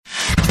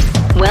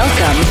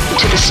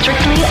the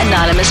Strictly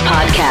Anonymous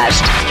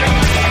Podcast.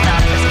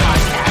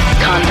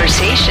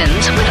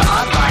 Conversations with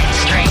online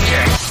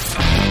strangers.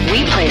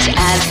 We place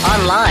ads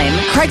online.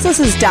 Craigslist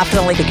is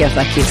definitely the gift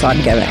that keeps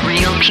on giving.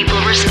 Real people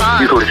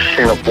respond. You go to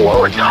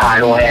Singapore or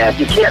Thailand,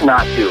 you can't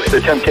not do it. The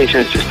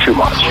temptation is just too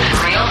much.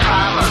 Real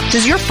problems.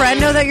 Does your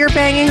friend know that you're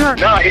banging her?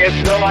 No, he has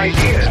no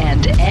idea.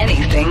 And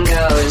anything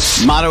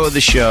goes. Motto of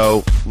the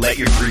show, let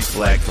your Greek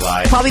flag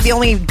fly. Probably the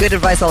only good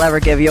advice I'll ever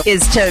give you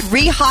is to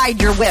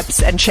re-hide your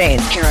whips and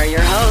chains. Here are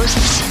your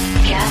hosts,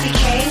 Kathy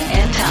Kay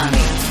and Tommy.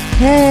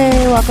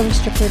 Hey, welcome to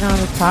Strictly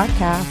Anonymous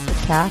Podcast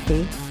with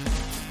Kathy.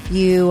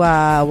 You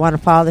want to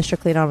follow the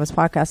Strictly Anonymous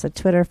Podcast on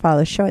Twitter, follow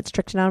the show at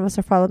Strict Anonymous,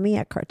 or follow me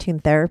at Cartoon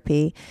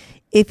Therapy.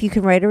 If you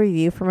can write a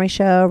review for my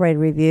show, write a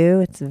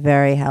review. It's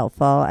very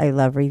helpful. I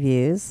love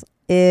reviews.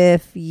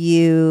 If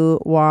you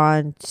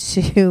want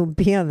to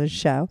be on the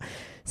show,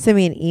 send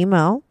me an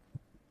email.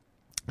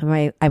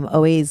 I'm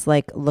always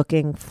like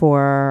looking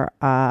for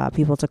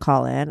people to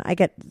call in. I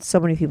get so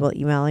many people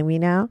emailing me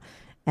now,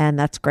 and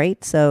that's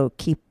great. So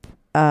keep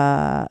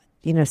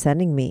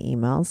sending me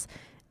emails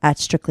at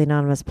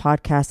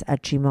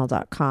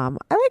strictlyanonymouspodcast@gmail.com.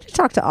 I like to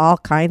talk to all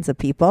kinds of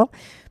people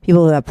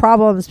who have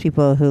problems,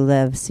 people who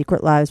live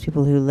secret lives,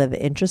 people who live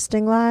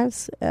interesting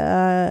lives,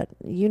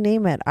 you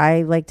name it.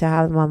 I like to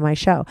have them on my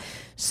show.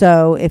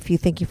 So if you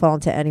think you fall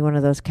into any one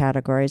of those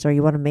categories, or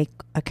you want to make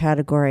a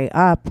category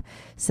up,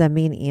 send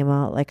me an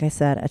email, like I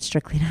said, at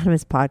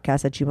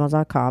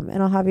strictlyanonymouspodcast@gmail.com,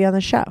 and I'll have you on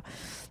the show.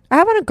 I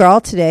have a girl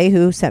today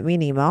who sent me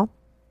an email.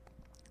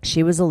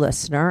 She was a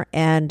listener,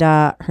 and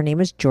her name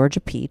is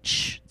Georgia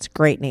Peach. It's a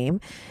great name.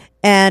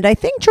 And I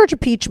think Georgia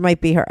Peach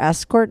might be her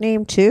escort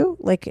name too.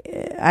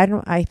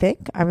 I'm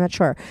not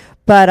sure.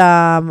 But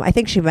I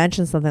think she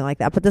mentioned something like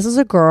that. But this is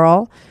a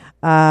girl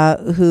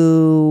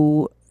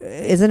who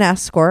is an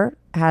escort,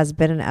 has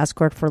been an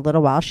escort for a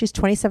little while. She's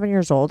 27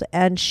 years old,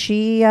 and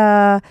she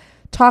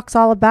talks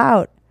all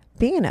about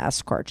being an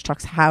escort. She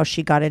talks how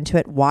she got into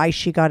it, why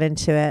she got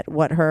into it,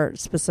 what her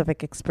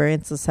specific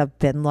experiences have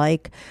been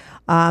like.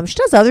 She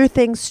does other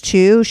things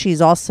too.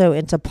 She's also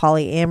into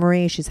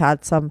polyamory. She's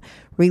had some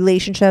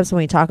relationships. When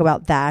we talk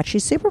about that,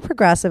 she's super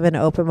progressive and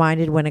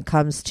open-minded when it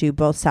comes to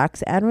both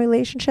sex and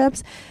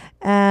relationships.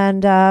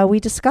 And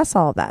we discuss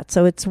all of that.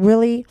 So it's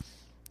really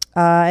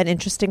an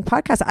interesting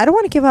podcast. I don't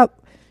want to give up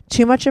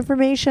too much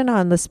information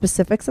on the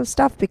specifics of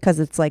stuff because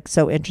it's like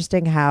so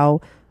interesting how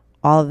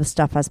all of the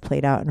stuff has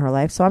played out in her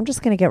life. So I'm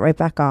just going to get right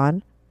back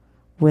on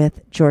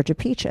with Georgia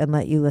Peach and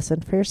let you listen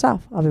for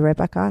yourself. I'll be right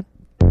back on.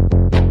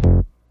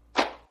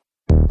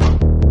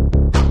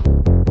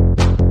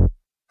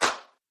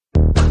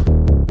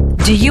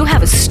 Do you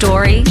have a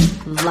story,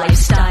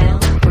 lifestyle,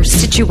 or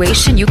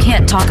situation you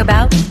can't talk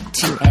about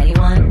to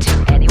anyone?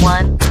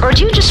 Or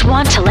do you just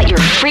want to let your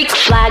freak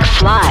flag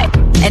fly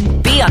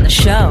and be on the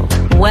show?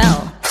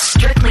 Well,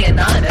 Strictly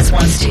Anonymous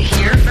wants to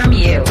hear from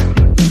you.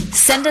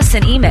 Send us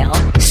an email,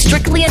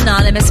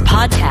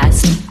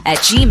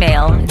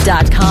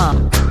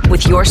 strictlyanonymouspodcast@gmail.com,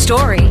 with your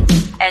story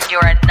and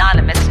your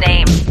anonymous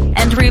name.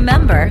 And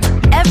remember,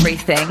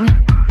 everything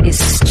is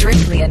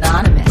strictly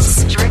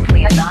anonymous.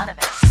 Strictly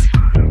Anonymous.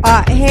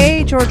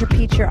 Hey, Georgia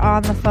Peach, you're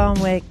on the phone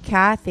with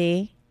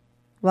Kathy.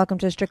 Welcome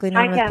to the Strictly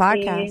Anonymous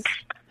Podcast.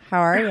 How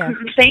are you?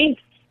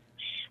 Thanks.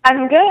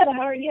 I'm good.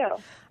 How are you?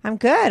 I'm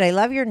good. I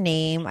love your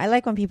name. I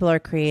like when people are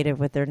creative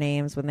with their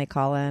names when they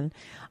call in.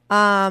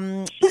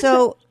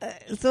 So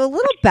a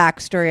little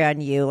backstory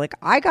on you. Like,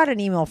 I got an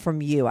email from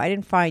you. I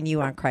didn't find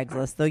you on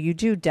Craigslist, though you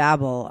do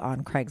dabble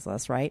on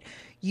Craigslist, right?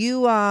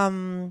 You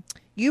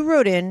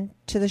wrote in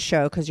to the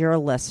show because you're a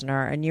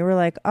listener, and you were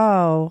like,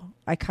 oh,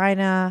 I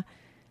kind of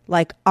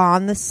like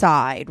on the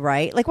side,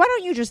 right? Like, why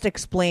don't you just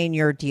explain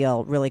your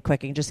deal really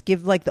quick and just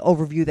give like the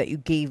overview that you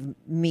gave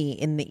me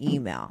in the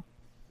email?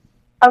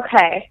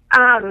 Okay.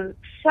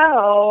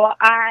 So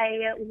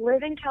I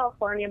live in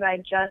California,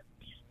 but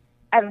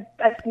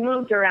I've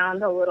moved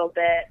around a little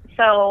bit.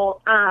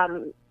 So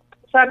I'm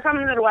from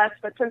the Midwest,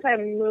 but since I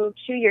moved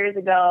 2 years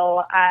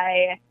ago,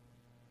 I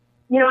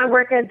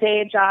work a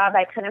day job.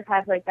 I kind of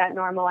have like that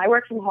normal, I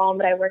work from home,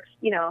 but I work,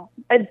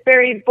 a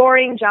very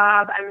boring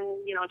job. I'm,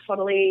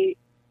 totally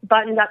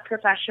buttoned up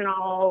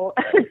professional,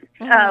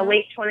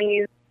 late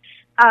 20s.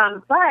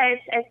 But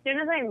as soon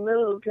as I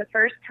moved the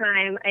first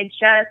time, I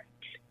just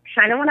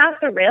kind of went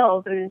off the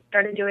rails and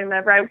started doing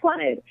whatever I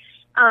wanted.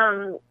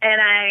 And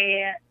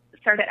I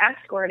started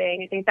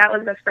escorting. I think that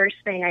was the first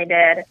thing I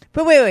did.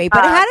 But wait.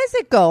 But how does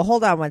it go?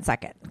 Hold on one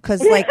second.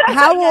 Because, like,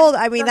 how old?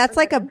 I mean, that's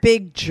like a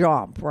big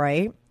jump,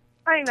 right?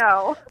 I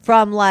know.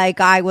 From,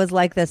 like, I was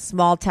like this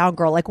small town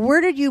girl. Like,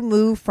 where did you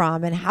move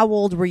from? And how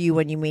old were you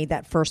when you made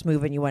that first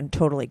move and you went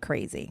totally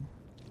crazy?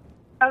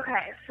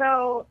 Okay.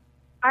 So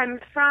I'm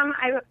from,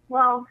 I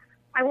won't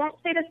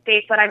say the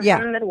state, but I'm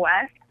from the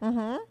Midwest.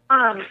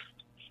 Mm-hmm.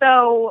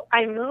 So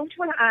I moved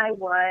when I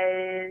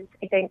was,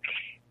 I think,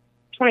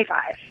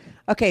 25.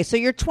 Okay, so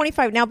you're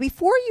 25. Now,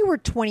 before you were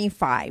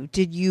 25,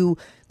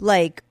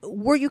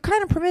 were you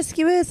kind of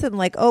promiscuous and,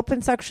 like,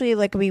 open sexually?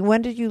 Like, I mean,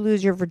 when did you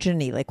lose your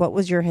virginity? Like, what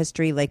was your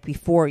history like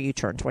before you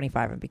turned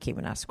 25 and became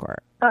an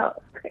escort? Oh,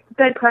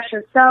 good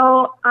question.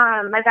 So,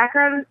 my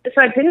background,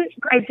 so I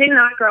did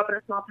not grow up in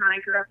a small town. I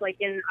grew up like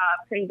in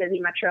a pretty busy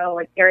metro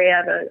like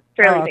area of a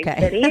fairly big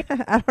city.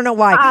 I don't know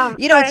why.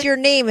 It's your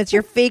name. It's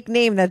your fake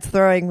name that's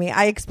throwing me.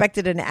 I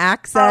expected an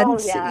accent,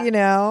 okay,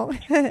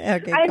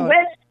 I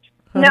wish.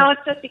 No,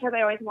 it's just because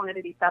I always wanted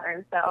to be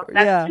Southern. So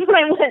that's what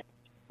I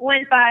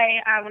went by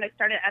when I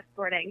started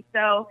escorting.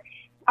 So,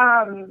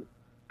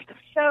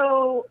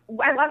 So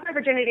I lost my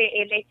virginity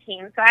at age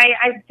 18. So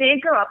I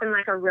did grow up in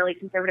like a really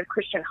conservative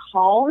Christian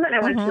home, and I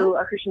went to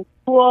a Christian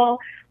school.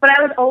 But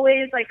I was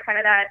always like kind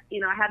of that,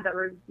 I had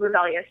the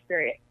rebellious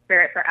spirit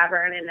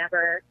forever, and I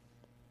never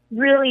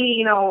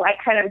really, I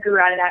kind of grew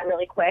out of that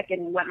really quick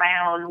and went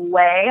my own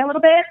way a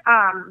little bit.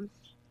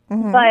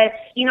 But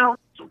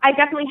I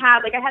definitely had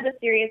I had a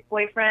serious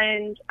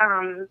boyfriend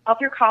all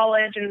through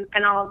college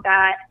and all of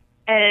that,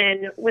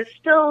 and was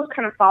still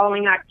kind of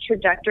following that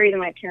trajectory that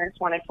my parents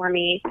wanted for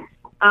me.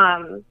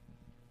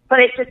 But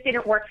it just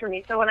didn't work for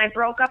me. So when I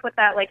broke up with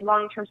that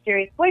long-term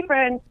serious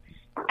boyfriend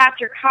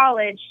after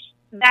college,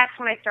 that's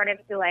when I started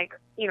to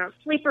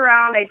sleep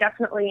around. I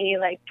definitely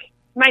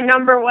my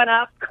number went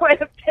up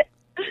quite a bit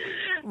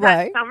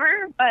that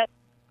summer, but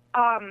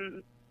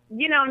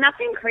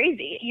nothing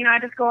crazy. I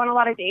just go on a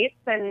lot of dates,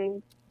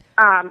 and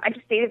I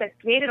just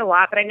dated a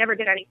lot, but I never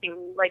did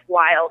anything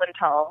wild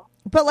until.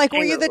 But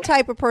were you the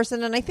type of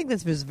person, and I think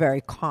this was very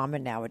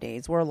common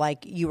nowadays, where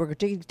you were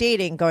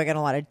dating, going on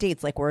a lot of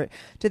dates,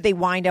 did they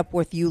wind up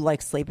with you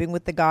sleeping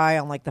with the guy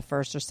on the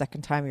first or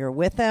second time you were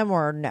with him,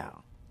 or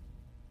no?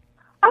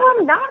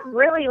 Not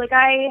really.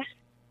 I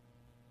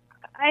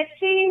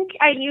think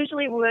I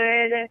usually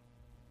would.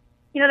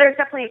 There's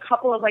definitely a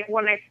couple of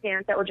one night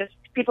stands that were just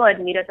people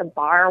I'd meet at the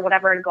bar or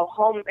whatever and go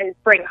home and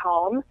bring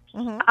home.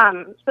 So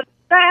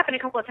that happened a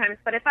couple of times.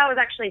 But if I was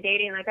actually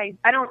dating,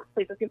 I don't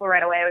sleep with people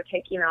right away. It would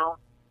take 3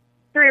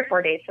 or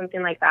 4 days,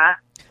 something like that.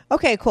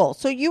 Okay, cool.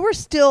 So you were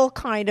still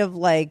kind of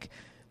like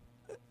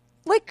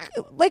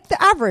the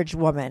average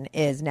woman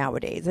is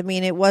nowadays. I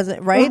mean, it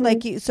wasn't right.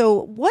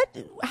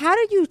 How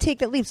did you take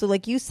that leap? So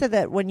you said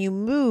that when you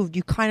moved,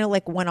 you kind of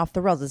went off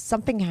the rails. Did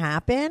something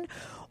happen?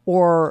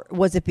 Or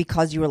was it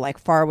because you were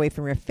far away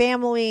from your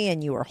family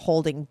and you were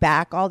holding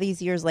back all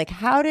these years?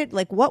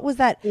 What was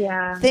that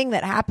thing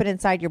that happened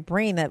inside your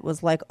brain that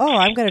was oh,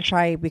 I'm going to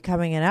try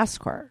becoming an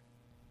escort?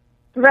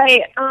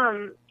 Right.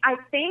 I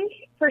think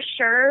for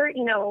sure,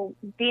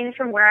 being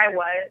from where I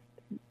was,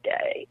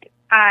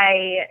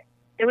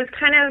 it was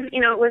kind of,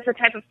 it was the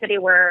type of city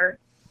where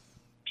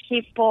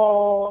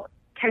people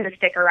tend to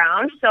stick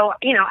around. So,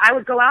 I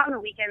would go out on the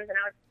weekends and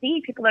I would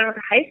see people that I went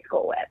to high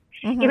school with.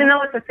 Even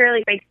though it's a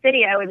fairly big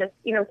city, I would just,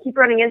 keep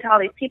running into all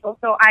these people.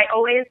 So I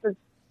always was,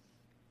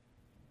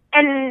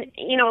 and,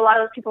 a lot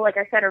of those people, like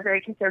I said, are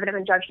very conservative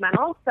and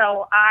judgmental.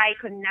 So I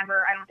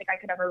don't think I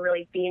could ever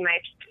really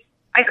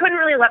I couldn't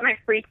really let my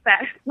freak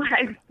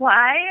flag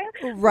fly.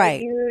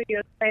 Right. You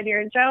said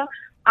your intro.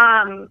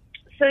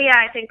 So yeah,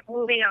 I think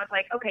moving, I was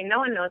okay, no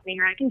one knows me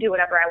here. I can do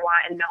whatever I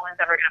want and no one's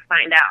ever going to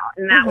find out.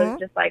 And that was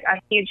just a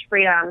huge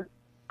freedom.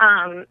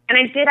 And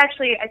I did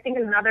actually, I think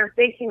another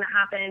big thing that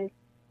happened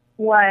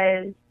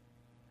was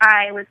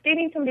I was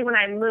dating somebody when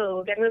I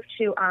moved. I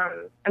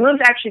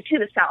moved actually to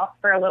the South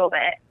for a little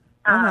bit.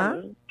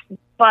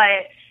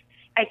 But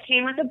I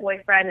came with a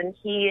boyfriend, and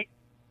he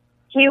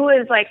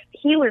was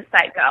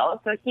psycho.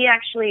 So he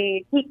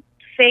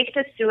faked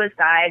a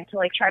suicide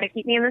to try to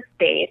keep me in the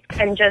States,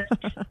 and just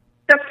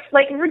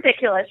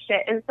ridiculous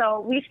shit. And so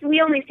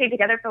we only stayed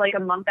together for a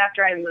month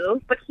after I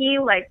moved, but he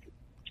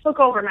took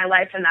over my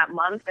life in that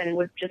month and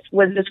was just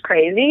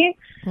crazy.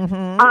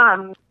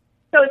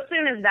 So as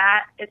soon as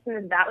that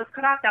was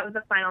cut off, that was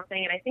the final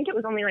thing. And I think it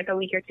was only a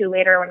week or two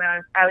later when I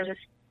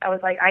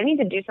was I need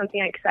to do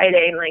something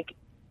exciting.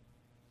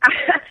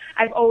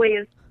 I've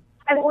always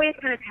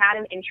kind of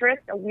had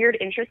a weird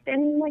interest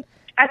in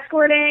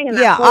escorting. And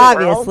that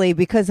obviously, world.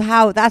 because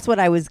that's what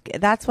I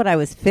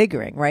was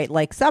figuring, right?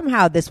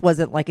 Somehow this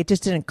wasn't it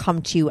just didn't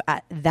come to you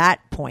at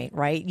that point,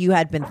 right? You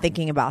had been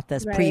thinking about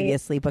this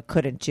previously, but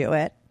couldn't do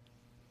it.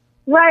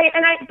 Right,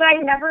 but I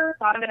never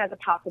thought of it as a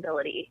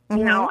possibility. I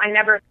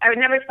never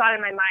thought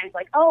in my mind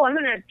oh, I'm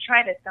going to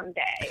try this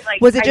someday.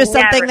 Was it just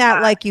something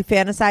that you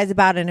fantasize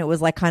about, and it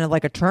was kind of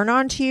a turn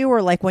on to you,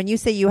 or when you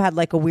say you had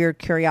a weird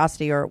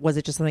curiosity, or was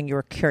it just something you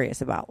were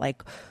curious about?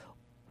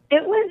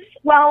 It was,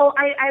 well,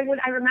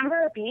 I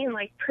remember being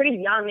pretty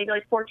young, maybe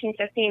 14,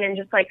 15, and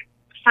just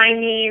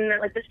finding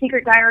the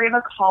secret diary of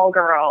a call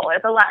girl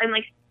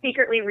and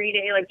secretly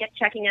reading,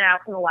 checking it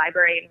out from the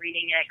library and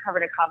reading it cover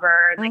to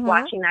cover, and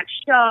watching that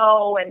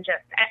show, and just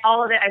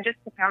all of it. I just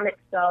found it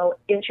so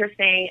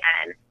interesting,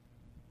 and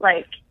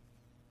I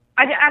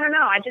don't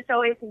know. I just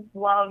always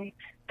loved.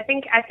 I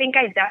think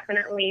I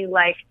definitely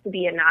like to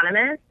be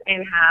anonymous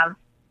and have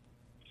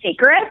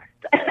secrets.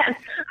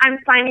 I'm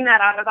finding that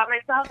out about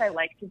myself. I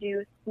like to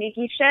do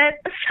sneaky shit.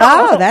 So.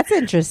 Oh, that's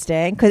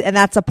interesting. And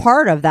that's a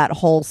part of that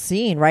whole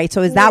scene, right?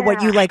 So is that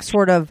what you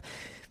sort of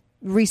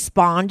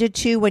responded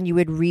to when you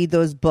would read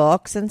those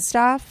books and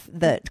stuff?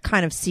 The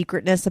kind of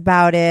secretness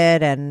about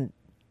it and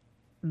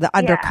the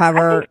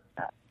undercover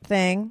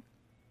thing?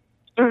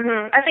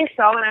 I think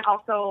so. And I'm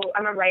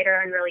a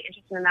writer and really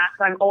interested in that.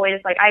 So I'm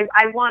always like,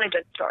 I want a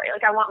good story.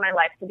 Like, I want my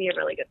life to be a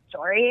really good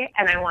story,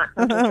 and I want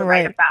something to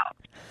write about.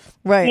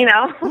 Right. You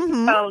know?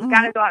 So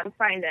got to go out and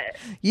find it.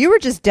 You were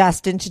just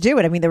destined to do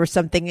it. I mean, there was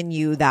something in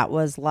you that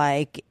was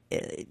like,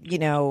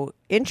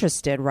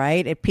 interested,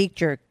 right? It piqued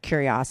your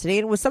curiosity.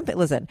 And it was something,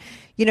 listen,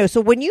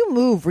 so when you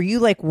moved, were you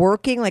like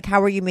working? Like,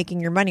 how were you making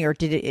your money? Or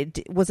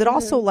was it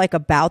also like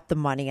about the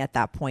money at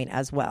that point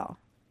as well?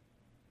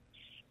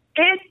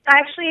 It's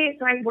actually,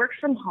 so I worked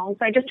from home,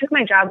 so I just took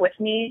my job with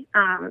me.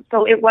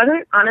 So it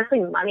wasn't honestly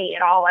money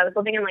at all. I was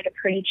living in like a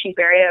pretty cheap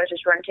area. I was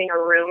just renting a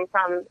room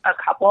from a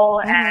couple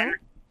and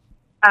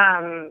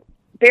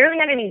barely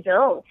had any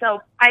bills.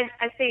 So I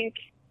think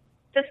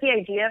just the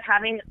idea of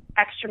having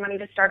extra money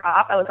to start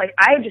off, I was like,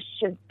 I just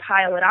should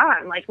pile it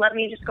on. Like, let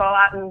me just go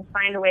out and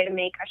find a way to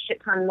make a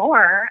shit ton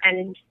more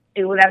and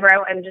do whatever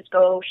and just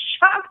go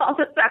shop all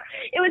the stuff.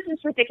 It was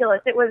just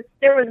ridiculous.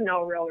 There was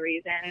no real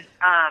reason.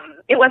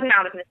 It wasn't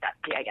out of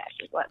necessity, I guess,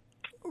 is what.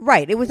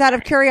 Right. It was out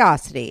of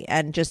curiosity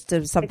and just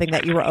something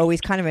that you were always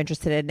kind of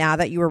interested in. Now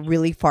that you were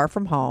really far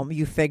from home,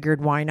 you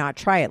figured, why not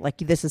try it? Like,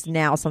 this is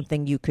now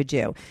something you could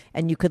do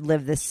and you could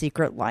live this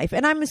secret life.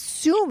 And I'm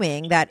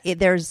assuming that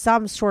there's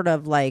some sort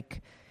of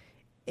like,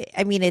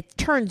 I mean, it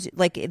turns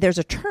like there's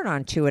a turn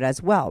on to it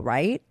as well,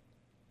 right?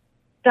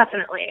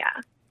 Definitely,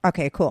 yeah.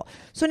 Okay, cool.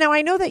 So now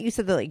I know that you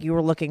said that like you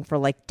were looking for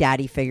like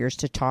daddy figures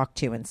to talk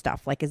to and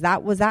stuff. Like,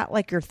 was that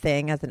like your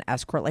thing as an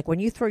escort? Like when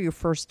you throw your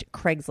first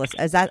Craigslist,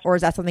 is that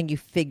something you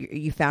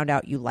found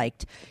out you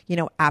liked,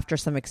 after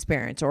some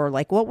experience, or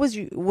like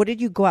what did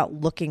you go out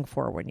looking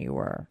for when you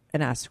were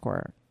an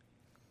escort?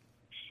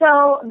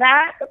 So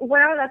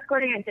when I was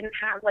escorting, I didn't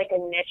have like a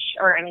niche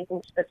or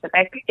anything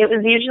specific. It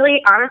was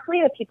usually,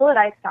 honestly, the people that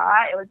I saw,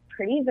 it was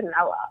pretty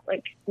vanilla.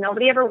 Like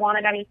nobody ever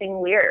wanted anything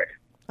weird.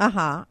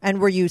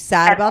 And were you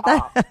sad about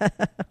that?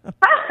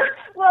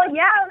 Well,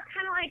 yeah, I was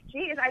kind of like,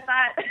 geez, I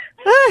thought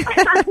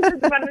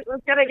this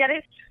was going to get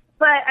it.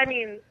 But, I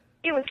mean,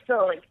 it was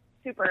still, like,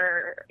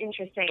 super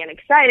interesting and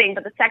exciting,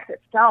 but the sex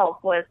itself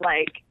was,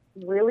 like,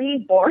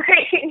 really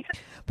boring.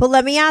 But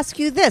let me ask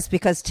you this,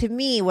 because to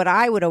me, what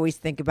I would always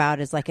think about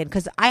is like,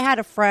 because I had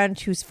a friend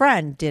whose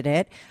friend did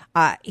it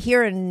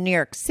here in New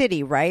York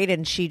City, right?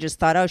 And she just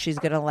thought, oh, she's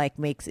going to like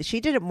she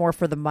did it more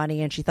for the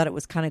money and she thought it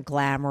was kind of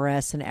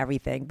glamorous and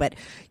everything. But,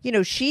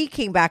 she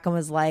came back and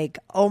was like,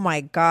 oh my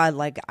God,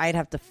 like I'd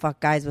have to fuck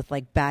guys with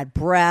like bad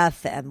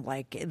breath and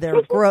like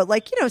they're gross,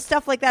 like,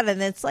 stuff like that.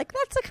 And it's like,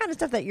 that's the kind of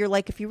stuff that you're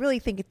like, if you really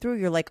think it through,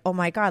 you're like, oh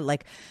my God,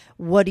 like,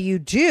 what do you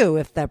do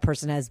if that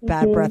person has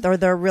bad breath or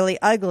they're really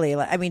ugly?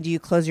 Like, I mean, do you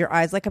close your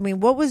eyes? Like, I mean,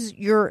 what was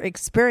your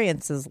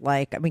experiences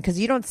like? I mean, because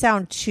you don't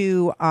sound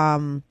too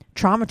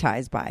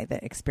traumatized by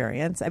the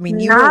experience. I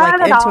mean, you were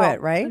like into it,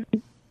 right?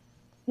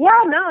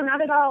 Yeah, no,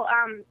 not at all.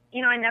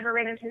 I never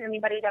ran into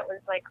anybody that was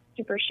like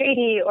super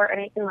shady or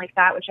anything like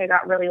that, which I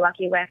got really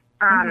lucky with.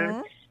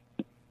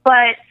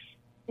 But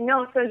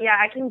no, so yeah,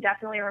 I can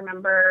definitely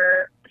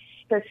remember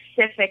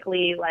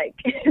specifically like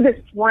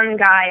this one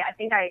guy. I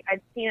think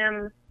I'd seen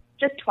him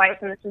just twice,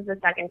 and this was the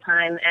second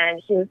time,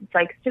 and he was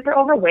like super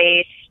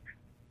overweight,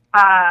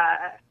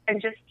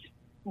 and just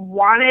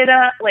wanted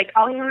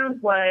all he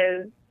wanted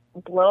was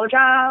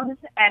blowjobs,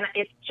 and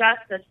it's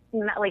just it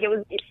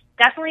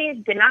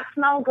definitely did not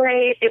smell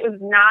great. It was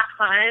not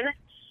fun,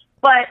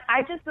 but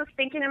I just was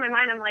thinking in my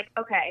mind, I'm like,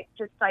 okay,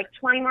 just like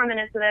 20 more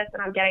minutes of this,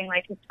 and I'm getting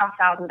like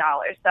 $1,000.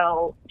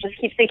 So just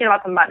keep thinking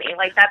about the money.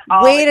 Like that's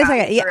all. Wait a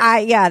second.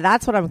 Yeah,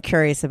 that's what I'm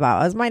curious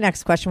about. As my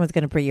next question was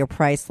going to be your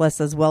price list,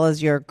 as well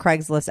as your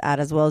Craigslist ad,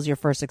 as well as your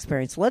first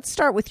experience. Let's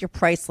start with your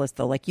price list,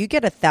 though. Like you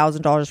get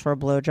 $1,000 for a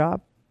blowjob.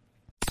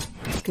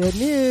 Good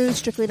news.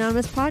 Strictly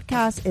Anonymous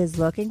Podcast is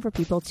looking for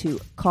people to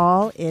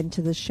call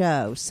into the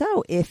show.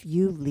 So if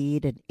you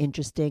lead an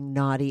interesting,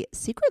 naughty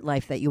secret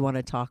life that you want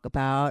to talk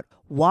about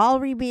while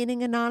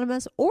remaining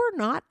anonymous or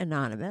not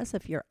anonymous,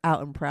 if you're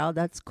out and proud,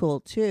 that's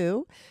cool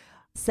too.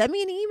 Send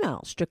me an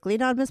email,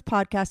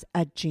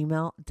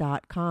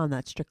 strictlyanonymouspodcast@gmail.com.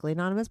 That's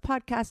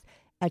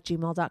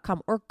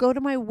strictlyanonymouspodcast@gmail.com. Or go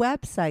to my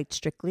website,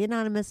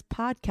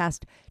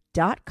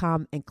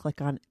 strictlyanonymouspodcast.com, and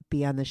click on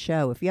Be on the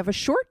Show. If you have a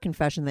short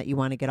confession that you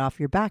want to get off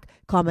your back,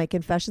 call my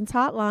confessions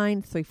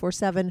hotline,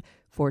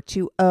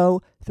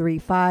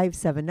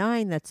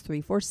 347-420-3579. That's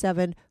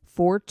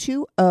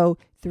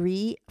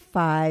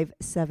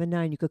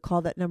 347-420-3579. You could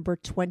call that number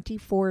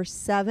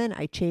 24/7.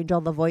 I change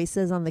all the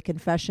voices on the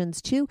confessions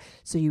too,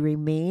 so you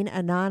remain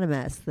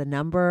anonymous. The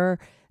number,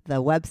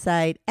 the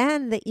website,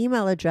 and the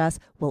email address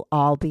will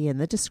all be in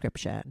the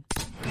description.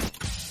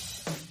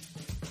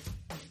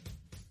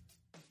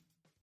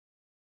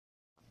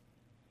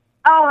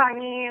 Oh, I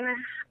mean,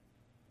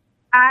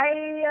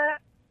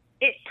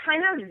 it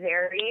kind of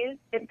varies.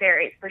 It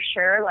varies for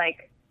sure.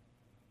 Like,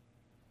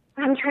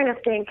 I'm trying to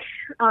think,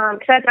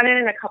 because I've done it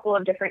in a couple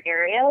of different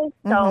areas.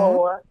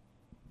 So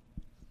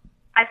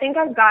I think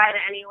I've gotten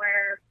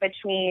anywhere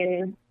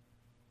between,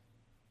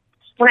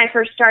 when I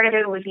first started,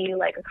 it would be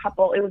like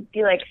it would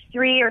be like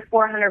 $300 or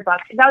 $400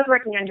 because I was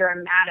working under a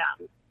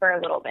madam for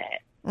a little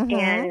bit.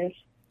 And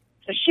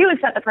So she would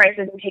set the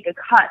prices and take a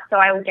cut.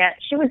 So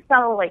she would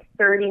sell like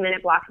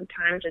 30-minute blocks of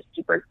time, which is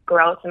super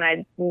gross, and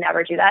I'd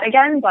never do that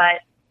again.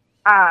 But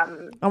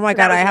oh my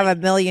God, I have a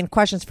million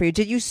questions for you.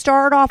 Did you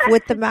start off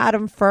with the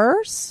madam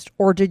first,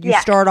 or did you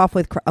start off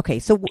with? Okay,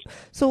 so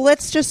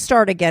let's just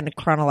start again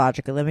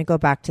chronologically. Let me go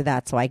back to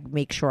that so I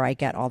make sure I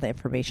get all the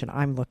information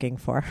I'm looking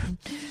for.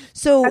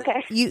 So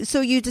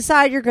you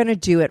decide you're going to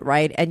do it,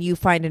 right? And you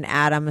find an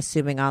ad, I'm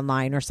assuming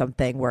online or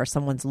something, where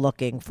someone's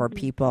looking for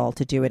people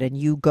to do it, and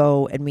you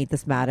go and meet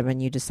this madam,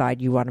 and you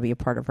decide you want to be a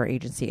part of her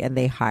agency, and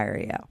they hire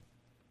you.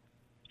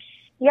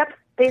 Yep,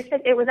 they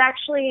said it was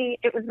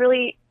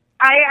really.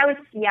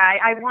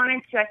 I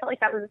wanted to. I felt like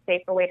that was a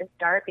safer way to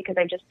start because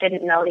I just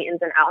didn't know the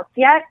ins and outs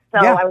yet. So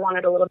I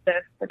wanted a little bit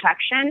of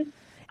protection.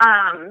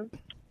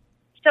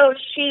 So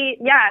she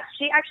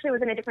actually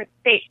was in a different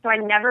state. So I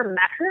never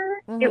met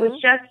her. Mm-hmm. It was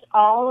just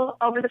all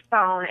over the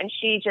phone. And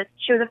she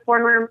was a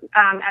former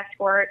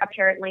escort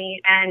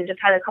apparently, and just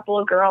had a couple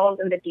of girls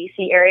in the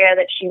DC area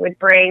that she would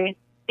bring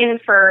in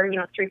for,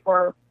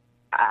 3-4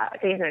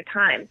 days at a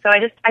time. So I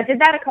did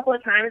that a couple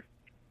of times.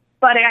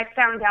 But I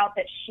found out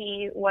that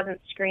she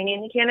wasn't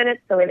screening the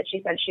candidates the way that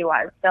she said she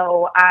was.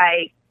 So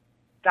I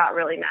got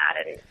really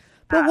mad.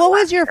 But what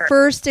was your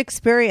first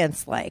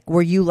experience like?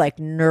 Were you like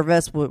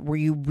nervous? Were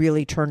you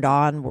really turned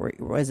on?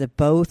 Was it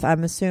both,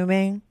 I'm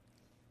assuming?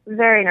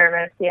 Very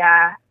nervous,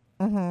 yeah.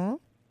 Mm-hmm.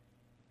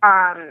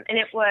 And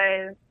it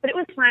was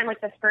fine.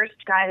 Like the first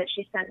guy that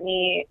she sent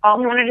me, all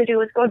he wanted to do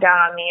was go down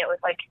on me. It was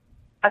like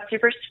a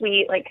super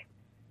sweet, like,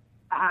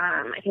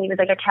 I think he was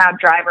like a cab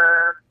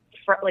driver,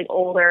 like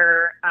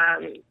older,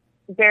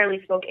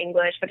 barely spoke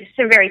English, but just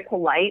very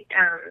polite.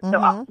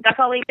 So that's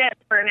all he did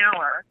for an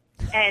hour,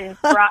 and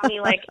brought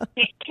me like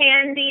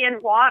candy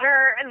and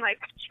water and like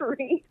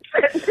treats.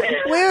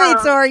 Wait,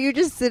 so are you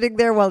just sitting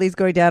there while he's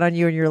going down on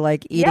you, and you're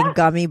like eating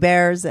gummy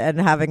bears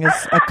and having a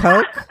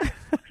Coke?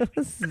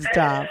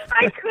 Stop.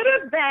 I could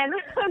have been,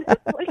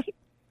 honestly.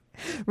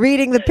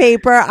 Reading the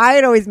paper.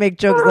 I'd always make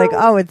jokes like,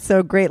 oh, it's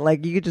so great.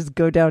 Like you could just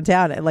go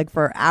downtown and like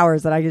for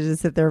hours and I could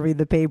just sit there and read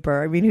the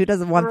paper. I mean, who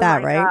doesn't want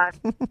that, right?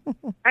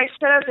 I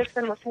should have just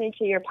been listening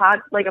to your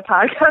podcast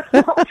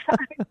the whole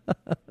time.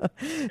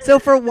 So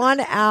for 1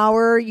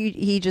 hour,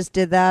 he just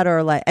did that,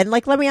 or like, and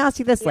like, let me ask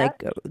you this,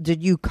 like,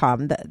 did you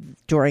come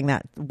during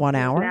that 1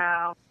 hour?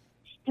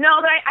 No,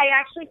 but I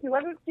actually, he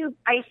wasn't too,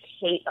 I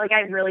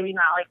really do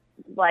not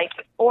like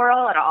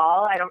oral at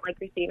all. I don't like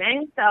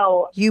receiving.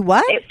 So you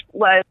what?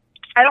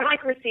 I don't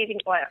like receiving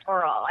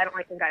oral. I don't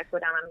like when guys go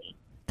down on me.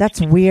 That's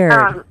weird.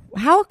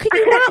 How could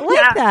you not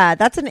like that?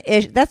 That's an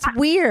issue. That's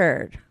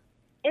weird.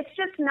 It's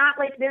just not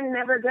like they're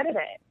never good at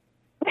it.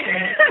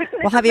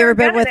 Well, have you ever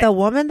been with a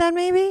woman then?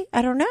 Maybe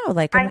I don't know.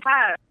 Like I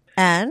have.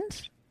 And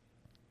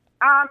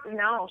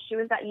no, she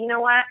was that. You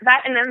know what?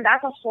 And then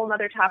that's a whole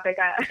other topic.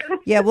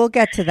 Yeah, we'll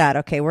get to that.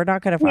 Okay, we're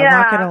not gonna.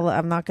 Yeah.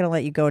 I'm not gonna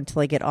let you go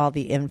until I get all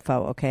the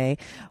info. Okay.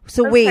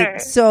 So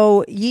wait.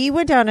 So he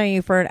went down on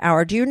you for an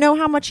hour. Do you know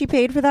how much he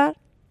paid for that?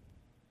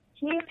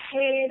 He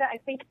paid, I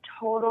think,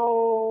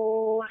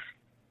 total.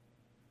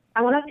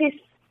 I want to say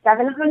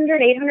 $700,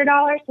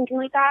 $800, something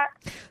like that.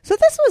 So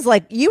this was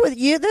like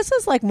you. This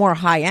is like more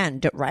high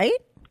end, right?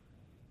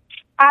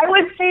 I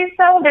would say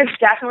so. There's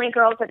definitely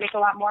girls that make a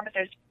lot more, but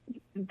there's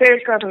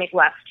girls that make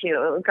less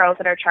too. Girls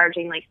that are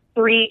charging like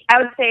I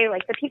would say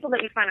like the people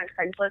that you find on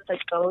Craigslist, like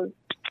those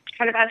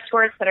kind of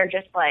escorts that are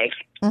just like,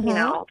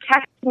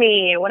 text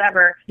me,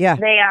 whatever. Yeah.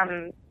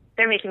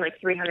 They're making like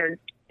 $300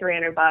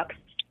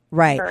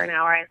 right for an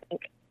hour, I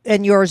think.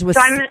 And yours was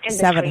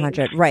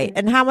 $700, right?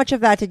 And how much of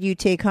that did you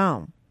take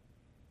home?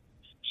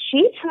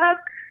 She took,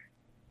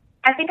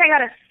 I think I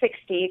got a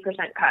 60%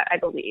 cut, I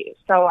believe.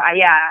 So I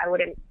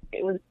wouldn't.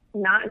 It was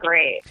not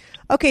great.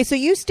 Okay, so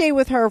you stay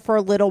with her for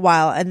a little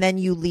while, and then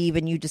you leave,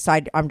 and you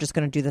decide I'm just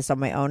going to do this on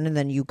my own, and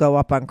then you go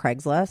up on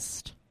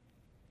Craigslist.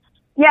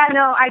 Yeah,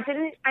 no, I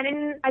didn't. I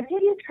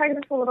did use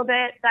Craigslist a little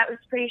bit. That was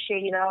pretty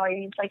shady, though. I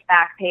used like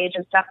Backpage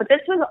and stuff. But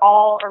this was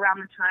all around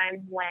the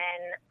time when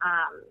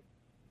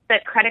the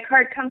credit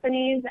card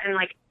companies and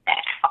like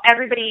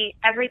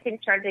everything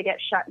started to get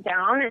shut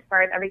down as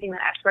far as everything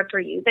that escorts were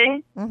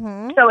using.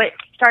 Mm-hmm. So it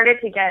started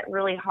to get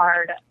really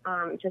hard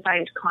to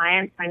find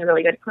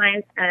really good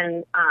clients.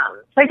 And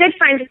so I did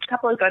find just a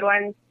couple of good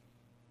ones.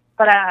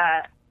 But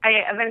I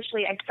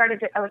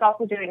was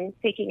also doing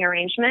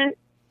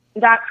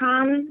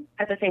seekingarrangement.com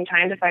at the same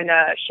time to find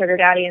a sugar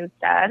daddy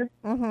instead.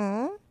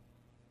 Mm-hmm.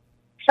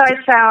 So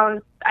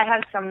I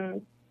had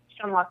some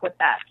luck with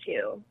that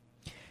too.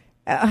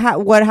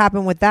 What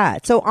happened with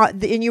that? So,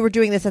 and you were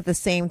doing this at the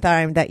same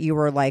time that you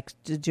were like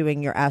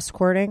doing your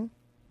escorting?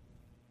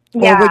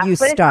 Yeah. Or would you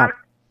stop?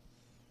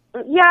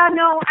 Yeah,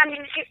 no, I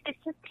mean, it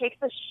just takes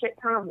a shit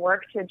ton of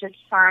work to just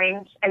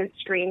find and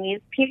screen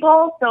these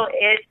people. So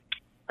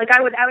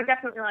I would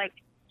definitely like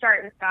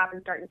start and stop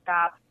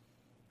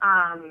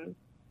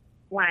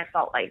when I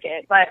felt like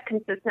it. But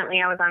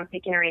consistently I was on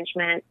Seeking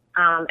Arrangement.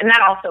 And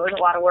that also is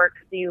a lot of work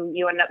because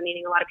you end up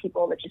meeting a lot of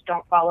people that just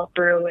don't follow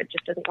through. It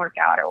just doesn't work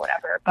out or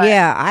whatever. But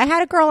yeah, I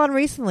had a girl on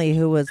recently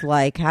who was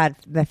like,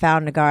 they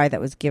found a guy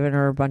that was giving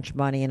her a bunch of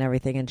money and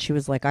everything. And she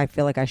was like, I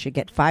feel like I should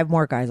get 5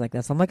 more guys like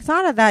this. I'm like, it's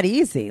not that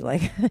easy.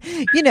 Like,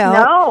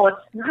 No,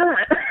 it's not.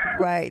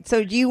 Right.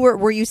 So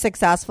were you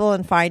successful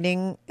in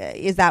finding,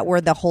 is that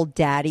where the whole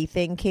daddy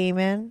thing came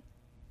in?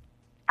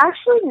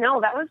 Actually,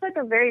 no. That was like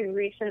a very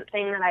recent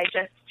thing that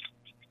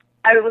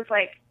I was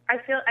like, I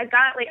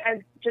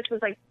just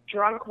was like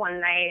drunk one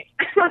night.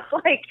 I was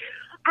like,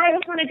 I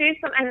just want to do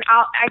something. And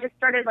I just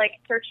started like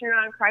searching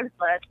around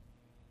Craigslist.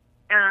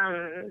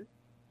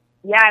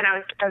 Yeah, and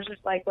I was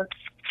just like, let's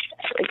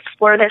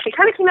explore this. It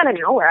kind of came out of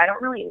nowhere. I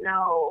don't really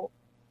know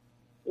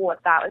what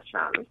that was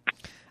from.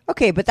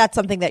 Okay, but that's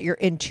something that you're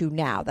into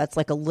now. That's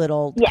like a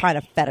little kind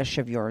of fetish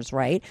of yours,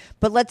 right?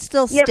 But let's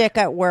still stick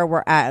at where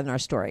we're at in our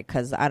story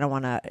because I don't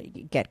want to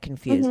get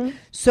confused. Mm-hmm.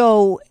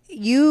 So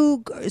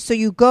you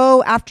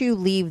go after you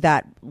leave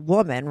that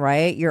woman,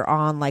 right? You're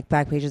on like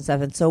Backpage and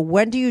stuff. And so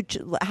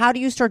how do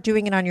you start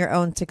doing it on your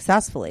own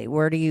successfully?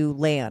 Where do you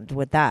land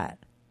with that?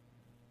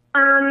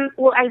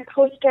 Well, I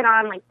posted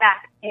on like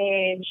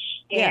Backpage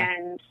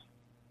and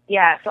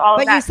so all of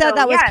that. But you said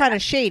that was kind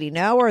of shady,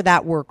 no? Or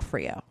that worked for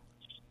you?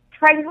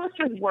 Craigslist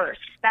was worse.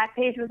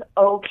 Backpage was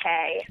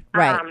okay.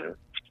 Right.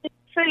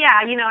 So yeah,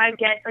 I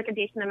get like a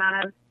decent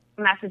amount of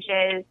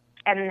messages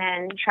and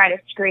then try to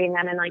screen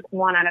them, and like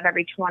 1 out of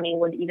every 20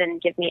 would even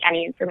give me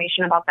any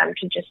information about them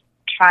to just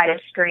try to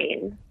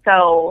screen.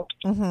 So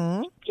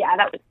yeah,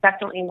 that was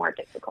definitely more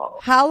difficult.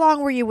 How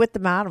long were you with the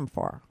madam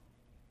for?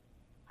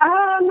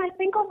 I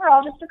think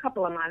overall just a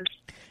couple of months.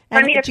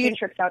 I made a few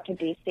trips out to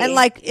DC. And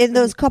like in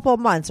those couple of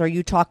months, are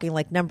you talking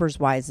like numbers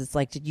wise? It's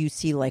like, did you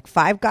see like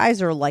 5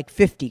 guys or like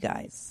 50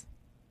 guys?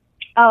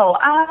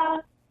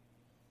 Oh,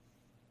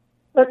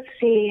 let's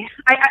see.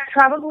 I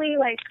probably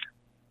like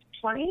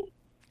 20.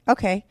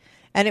 Okay.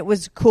 And it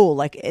was cool.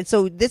 Like,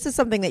 so this is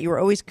something that you were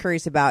always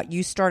curious about.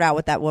 You start out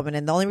with that woman,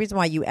 and the only reason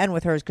why you end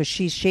with her is because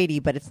she's shady,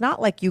 but it's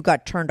not like you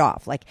got turned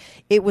off. Like,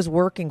 it was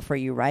working for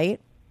you,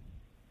 right?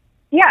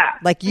 Yeah.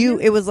 Like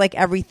it was like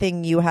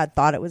everything you had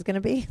thought it was going to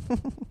be,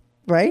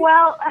 right?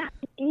 Well,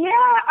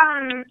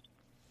 yeah.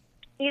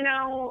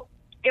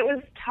 It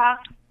was tough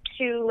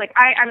to like.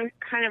 I'm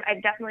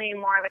definitely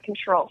more of a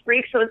control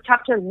freak, so it was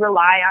tough to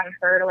rely on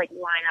her to like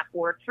line up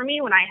work for me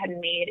when I had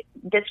made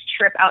this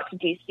trip out to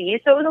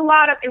DC. So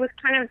it was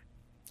kind of.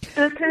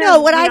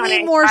 What I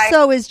mean more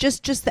so is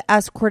just the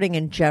escorting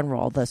in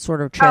general, the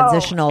sort of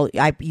transitional.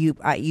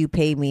 You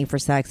pay me for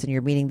sex, and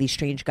you're meeting these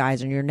strange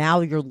guys, and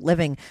you're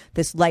living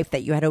this life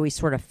that you had always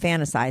sort of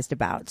fantasized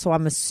about. So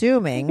I'm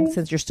assuming,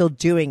 since you're still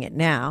doing it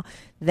now,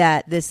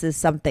 that this is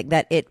something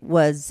that it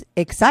was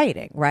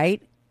exciting,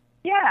 right?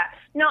 Yeah.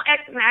 No,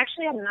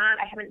 actually, I'm not.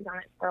 I haven't done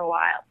it for a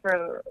while.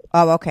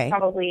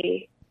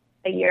 Probably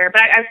a year,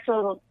 but I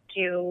still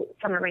do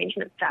some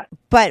arrangement stuff.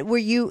 But were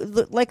you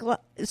like,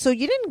 so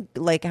you didn't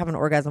like have an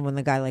orgasm when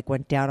the guy like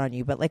went down on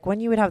you, but like when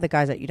you would have the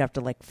guys that you'd have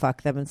to like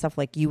fuck them and stuff,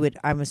 like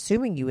I'm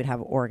assuming you would have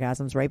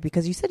orgasms, right?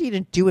 Because you said you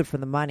didn't do it for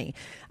the money.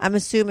 I'm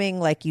assuming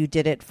like you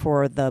did it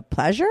for the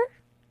pleasure?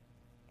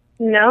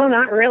 No,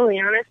 not really,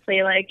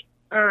 honestly. Like,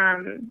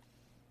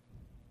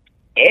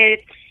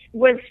 it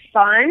was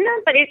fun,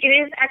 but it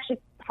is actually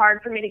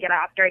hard for me to get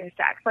off during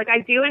sex. Like, I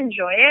do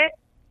enjoy it.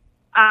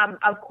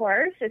 Of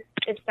course,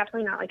 it's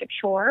definitely not like a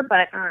chore,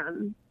 but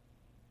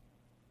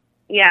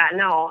yeah,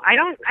 no, I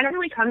don't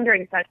really come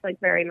during sex like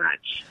very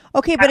much.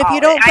 Okay, but if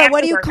you don't, so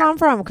what do you come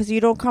from? Because you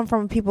don't come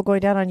from people going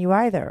down on you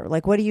either.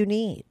 Like, what do you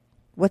need?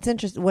 What's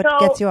interesting? What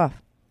gets you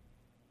off?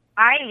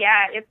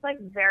 It's like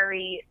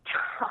very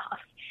tough.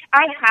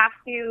 I have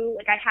to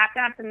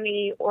have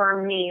somebody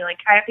or me. Like,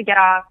 I have to get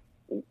off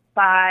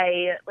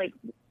by like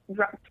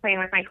playing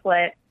with my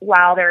clit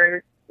while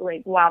they're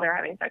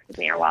having sex with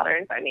me or while they're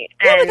inside me.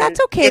 Yeah, but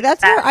that's okay.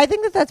 I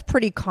think that's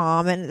pretty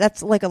common.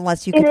 That's like,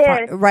 unless you can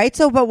find, right?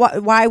 So,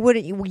 but why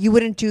wouldn't you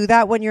wouldn't do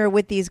that when you're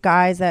with these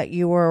guys that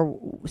you were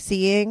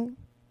seeing?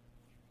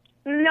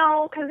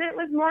 No, because it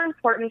was more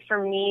important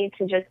for me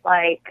to just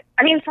like,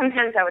 I mean,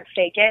 sometimes I would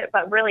fake it,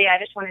 but really I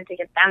just wanted to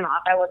get them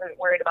off. I wasn't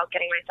worried about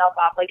getting myself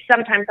off. Like,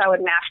 sometimes I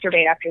would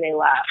masturbate after they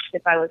left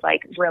if I was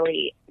like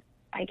really,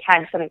 like,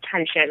 had some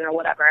tension or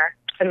whatever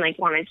and like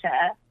wanted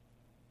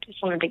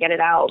to get it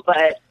out.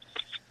 But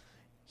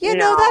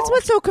no, that's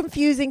what's so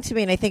confusing to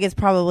me, and I think it's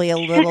probably a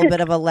little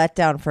bit of a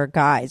letdown for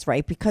guys,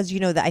 right? Because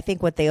that I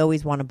think what they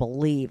always want to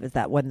believe is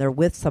that when they're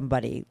with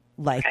somebody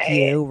like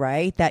you,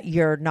 right, that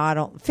you're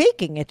not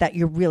faking it, that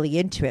you're really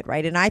into it,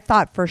 right? And I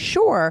thought for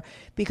sure,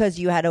 because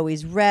you had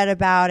always read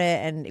about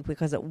it and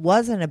because it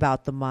wasn't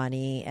about the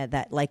money, and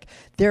that like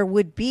there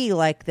would be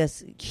like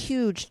this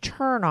huge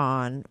turn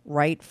on,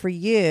 right, for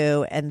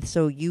you, and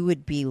so you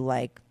would be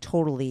like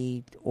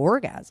totally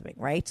orgasming,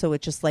 right? So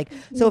it's just like,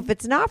 so if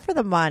it's not for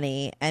the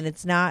money and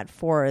it's not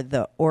for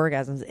the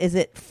orgasms,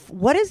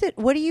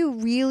 what do you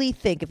really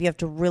think, if you have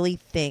to really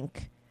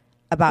think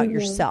about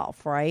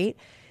yourself, right?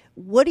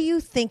 What do you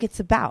think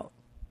it's about?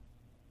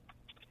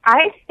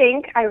 I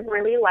think I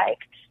really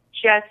liked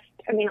just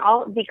I mean,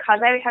 because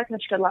I had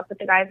such good luck with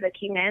the guys that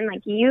came in,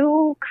 like,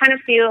 you kind of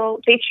feel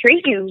they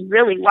treat you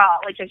really well.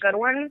 Like, the good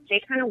ones,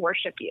 they kind of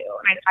worship you.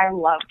 And I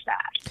loved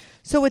that.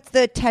 So it's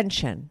the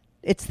attention.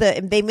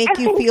 They make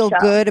you feel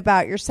good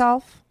about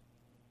yourself?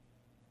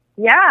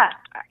 Yeah.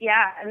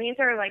 Yeah. And these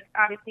are, like,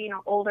 obviously,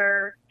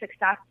 older,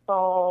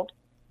 successful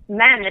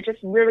men that just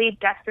really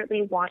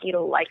desperately want you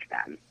to like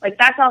them. Like,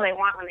 that's all they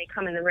want when they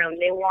come in the room.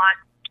 They want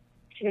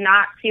to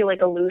not feel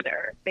like a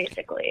loser,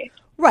 basically.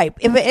 Right.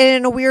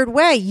 In a weird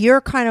way,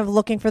 you're kind of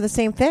looking for the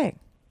same thing.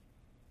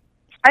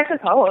 I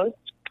suppose.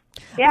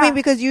 Yeah. I mean,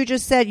 because you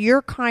just said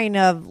you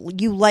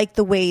like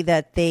the way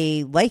that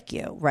they like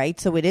you, right?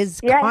 So it is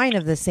kind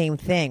of the same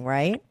thing,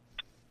 right?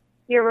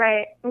 You're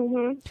right.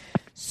 Mm-hmm.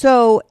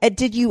 So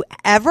did you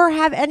ever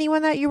have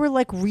anyone that you were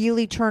like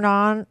really turned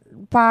on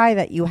by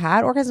that you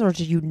had orgasm, or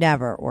did you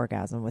never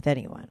orgasm with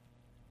anyone?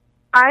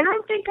 I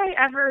don't think I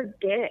ever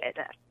did.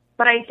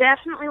 But I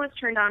definitely was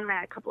turned on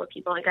by a couple of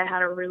people. Like, I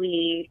had a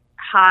really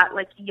hot,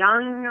 like,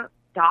 young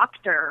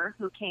doctor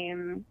who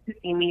came to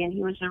see me, and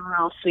he was a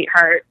real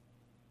sweetheart.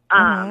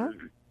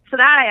 So that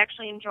I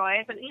actually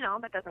enjoyed, but,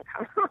 that doesn't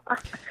come.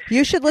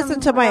 You should listen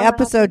to my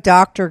episode,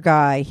 Doctor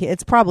Guy.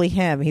 It's probably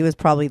him. He was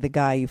probably the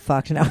guy you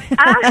fucked. No.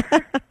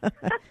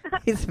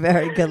 He's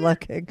very good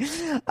looking.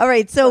 All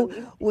right. So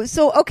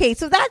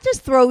that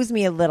just throws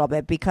me a little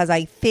bit because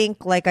I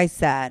think, like I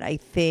said,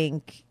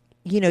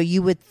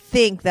 you would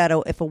think that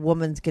if a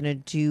woman's going to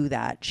do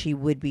that, she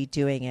would be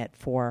doing it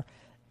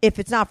if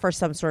it's not for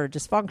some sort of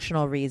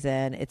dysfunctional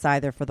reason, it's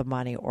either for the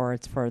money or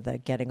it's for the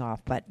getting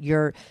off. But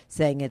you're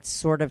saying it's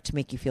sort of to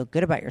make you feel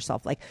good about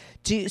yourself. Like,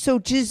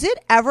 does it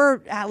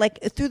ever, like,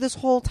 through this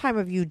whole time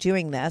of you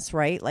doing this,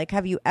 right? Like,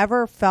 have you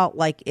ever felt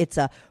like it's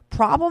a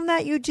problem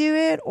that you do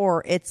it,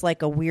 or it's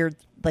like a weird,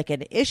 like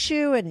an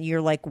issue and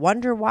you're like,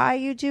 wonder why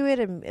you do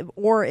it?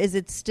 Or is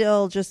it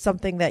still just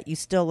something that you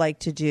still like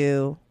to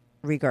do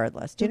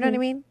regardless? Do you know what I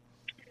mean?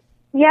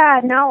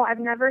 Yeah, no, I've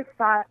never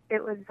thought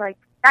it was like,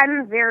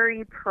 I'm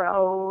very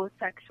pro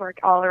sex work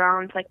all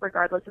around, like,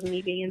 regardless of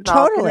me being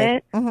involved in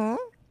it. Mm-hmm.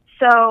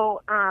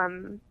 So,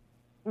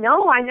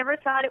 no, I never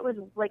thought it was,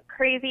 like,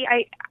 crazy.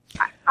 I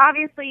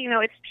obviously,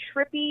 it's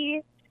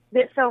trippy.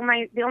 So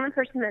the only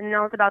person that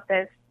knows about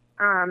this,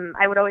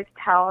 I would always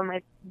tell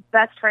my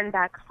best friend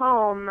back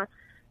home,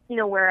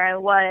 where I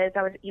would,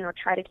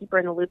 try to keep her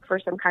in the loop for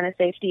some kind of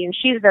safety. And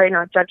she's very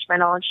not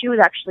judgmental, and she was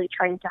actually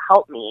trying to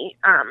help me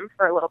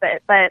for a little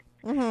bit. But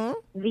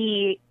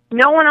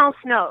no one else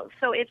knows.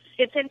 So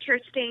it's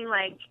interesting.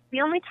 Like,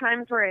 the only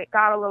times where it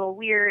got a little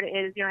weird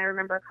is, I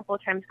remember a couple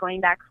of times going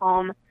back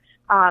home,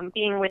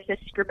 being with this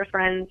group of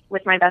friends,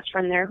 with my best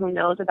friend there who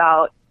knows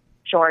about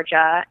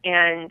Georgia.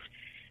 And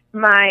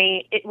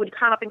it would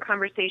come up in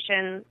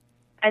conversation,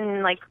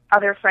 and, like,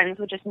 other friends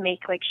would just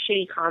make, like,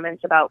 shitty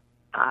comments about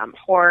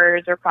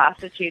whores or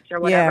prostitutes or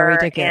whatever. Yeah,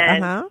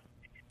 ridiculous. And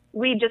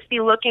we'd just be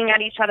looking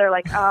at each other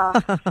like, oh,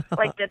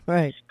 like, that's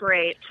right.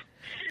 Great.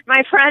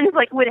 My friends,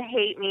 like, would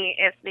hate me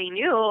if they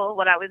knew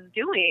what I was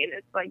doing.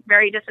 It's, like,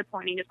 very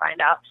disappointing to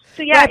find out.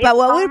 So, yeah. Right, but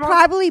what would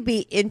probably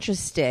be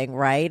interesting,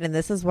 right? And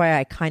this is why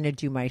I kind of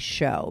do my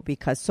show,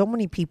 because so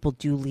many people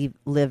do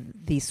live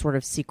these sort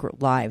of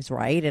secret lives,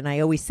 right? And I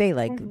always say,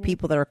 like,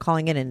 people that are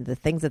calling in and the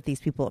things that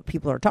these people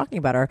are talking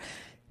about are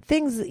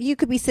things you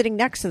could be sitting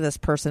next to this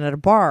person at a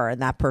bar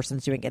and that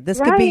person's doing it. This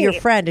could be your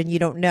friend and you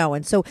don't know.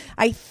 And so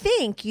I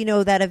think,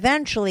 that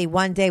eventually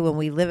one day when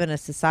we live in a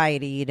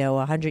society,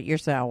 100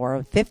 years from now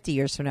or 50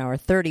 years from now or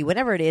 30,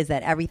 whatever it is,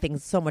 that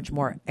everything's so much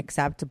more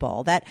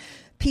acceptable, that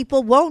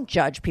people won't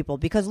judge people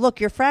because,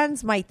 look, your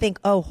friends might think,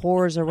 oh,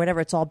 whores or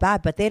whatever, it's all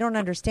bad, but they don't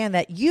understand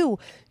that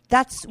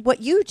that's what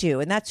you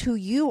do and that's who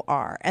you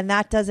are, and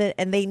that does it,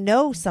 and they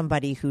know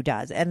somebody who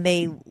does, and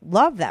they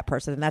love that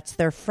person, and that's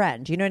their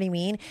friend. You know what I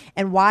mean?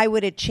 And why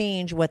would it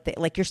change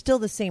you're still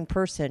the same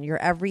person. You're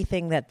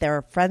everything that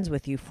they're friends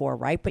with you for,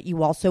 right? But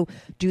you also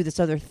do this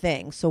other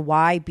thing. So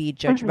why be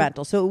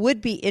judgmental? So it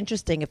would be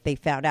interesting if they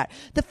found out.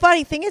 The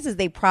funny thing is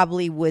they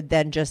probably would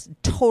then just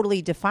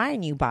totally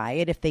define you by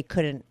it if they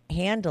couldn't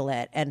handle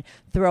it and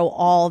throw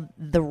all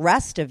the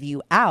rest of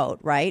you out,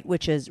 right?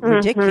 Which is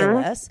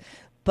ridiculous.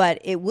 But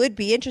it would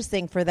be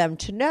interesting for them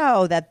to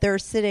know that they're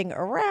sitting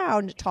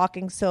around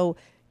talking so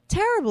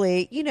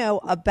terribly,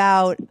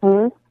 about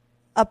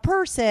a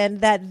person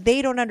that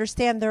they don't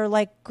understand they're,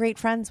 like, great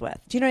friends with.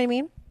 Do you know what I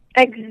mean?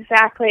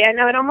 Exactly. I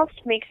know, it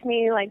almost makes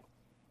me, like,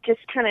 just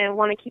kind of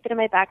want to keep it in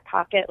my back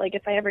pocket. Like,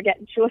 if I ever get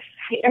into a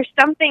fight or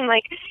something,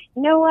 like,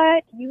 you know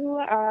what?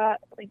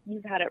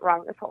 You've had it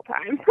wrong this whole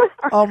time.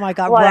 Oh my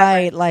God.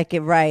 Right. Like it.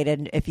 Right.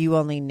 And if you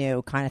only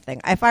knew, kind of thing.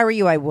 If I were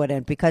you, I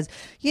wouldn't, because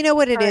you know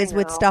what it is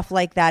with stuff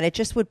like that. It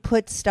just would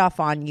put stuff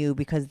on you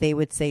because they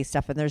would say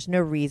stuff and there's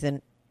no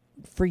reason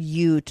for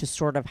you to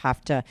sort of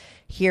have to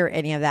hear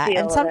any of that. Feel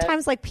And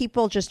sometimes like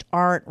people just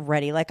aren't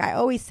ready. Like I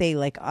always say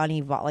like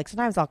unevolved, like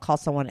sometimes I'll call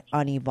someone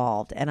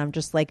unevolved and I'm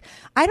just like,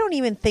 I don't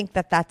even think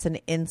that that's an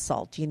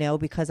insult, you know,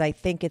 because I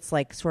think it's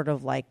like sort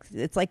of like,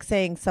 it's like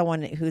saying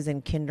someone who's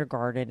in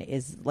kindergarten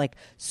is like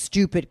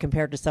stupid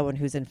compared to someone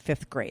who's in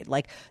fifth grade.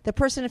 Like the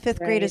person in fifth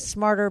grade is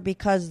smarter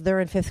because they're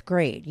in fifth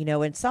grade, you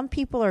know, and some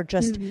people are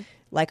just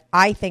like,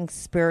 I think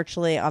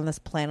spiritually on this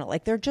planet,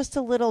 like they're just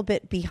a little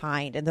bit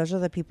behind. And those are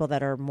the people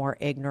that are more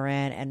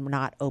ignorant and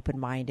not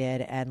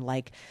open-minded. And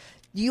like,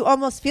 you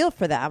almost feel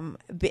for them.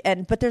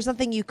 But there's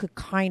nothing you could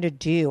kind of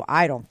do,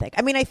 I don't think.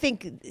 I mean, I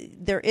think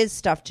there is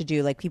stuff to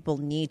do. Like people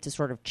need to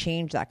sort of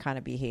change that kind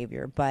of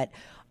behavior. But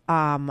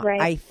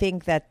I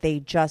think that they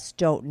just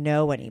don't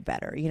know any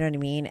better. You know what I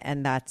mean?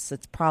 And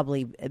it's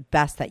probably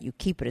best that you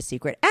keep it a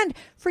secret. And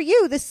for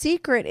you, the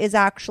secret is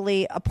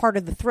actually a part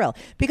of the thrill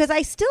because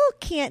I still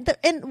can't.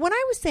 And when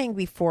I was saying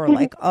before,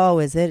 like,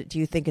 oh, do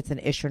you think it's an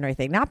issue or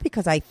anything? Not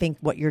because I think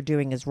what you're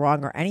doing is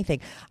wrong or anything.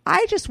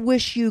 I just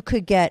wish you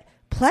could get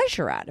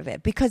pleasure out of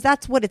it because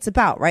that's what it's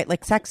about, right?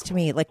 Like sex to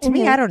me,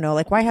 I don't know,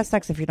 like why have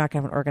sex if you're not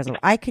gonna have an orgasm?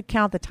 I could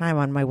count the time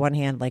on my one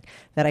hand like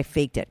that I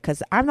faked it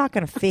because I'm not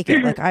gonna fake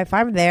it. Like if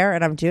I'm there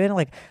and I'm doing it,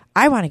 like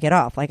I want to get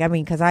off, like I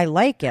mean because I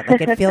like it,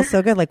 like it feels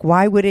so good. Like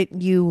why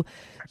wouldn't you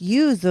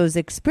use those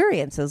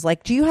experiences?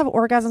 Like do you have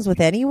orgasms with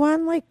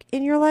anyone like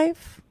in your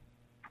life?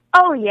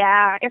 Oh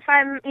yeah, if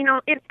I'm,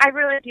 I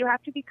really do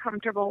have to be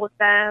comfortable with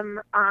them,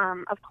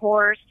 of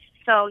course.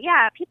 So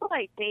yeah, people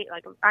I date,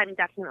 like I'm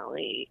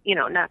definitely,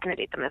 not going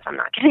to date them if I'm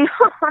not getting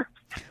off.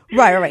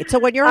 Right. So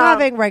when you're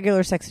having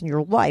regular sex in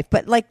your life,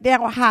 but like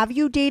now, have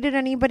you dated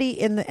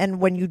anybody and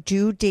when you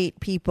do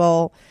date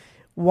people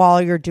while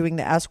you're doing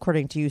the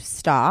escorting, do you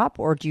stop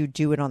or do you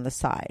do it on the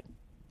side?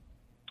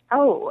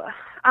 Oh,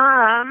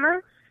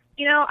 I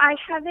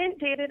haven't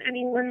dated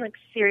anyone like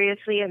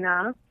seriously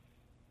enough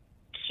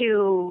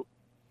to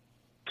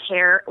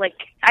care. Like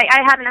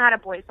I haven't had a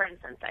boyfriend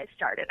since I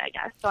started, I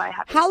guess. So I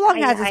haven't. How long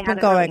has this been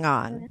going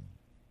on?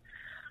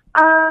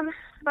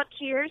 About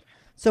 2 years.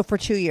 So for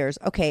 2 years,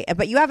 okay.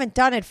 But you haven't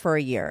done it for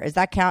a year. Is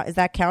that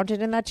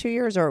counted in that 2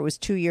 years, or it was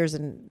 2 years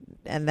and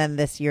then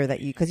this year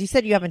that because you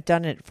said you haven't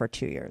done it for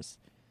 2 years?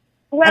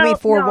 Well, I mean,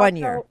 for 1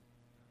 year.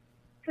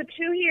 So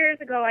 2 years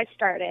ago I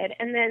started,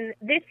 and then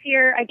this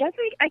year I guess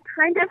I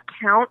kind of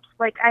count.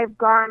 Like I've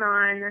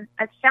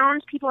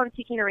found people on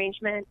Seeking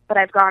Arrangement, but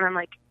I've gone on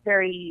like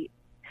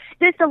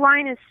the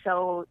line is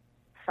so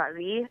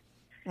fuzzy,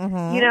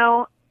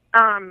 so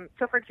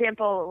for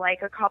example, like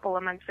a couple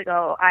of months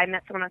ago, I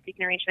met someone on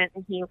Seeking Arrangement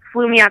and he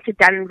flew me out to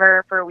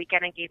Denver for a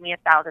weekend and gave me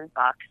 $1,000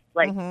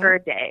 like for a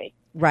day.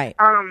 Right.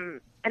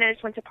 And I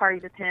just went to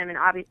parties with him and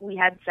obviously we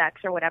had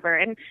sex or whatever.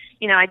 And,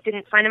 I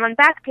didn't find him on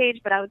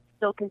Backpage, but I would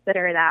still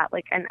consider that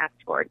like an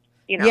escort,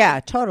 Yeah,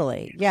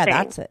 totally. Yeah, thing.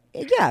 That's it.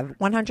 Yeah,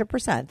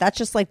 100%. That's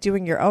just like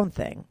doing your own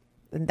thing.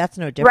 And that's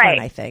no different, right.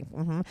 I think.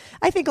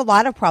 I think a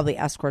lot of probably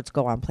escorts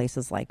go on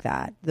places like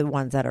that, the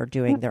ones that are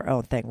doing their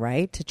own thing,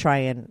 right? To try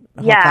and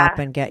hook up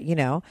and get,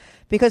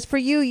 because for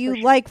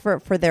you like for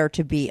there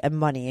to be a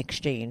money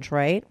exchange,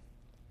 right?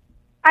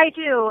 I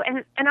do.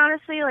 And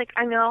honestly, like,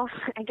 I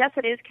guess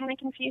it is kind of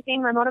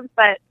confusing, my motives,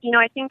 but,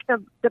 I think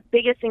the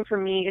biggest thing for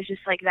me is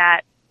just like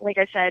that, like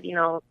I said,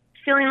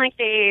 feeling like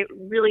they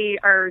really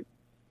are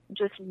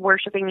just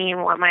worshiping me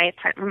and want my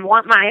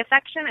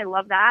affection. I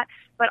love that.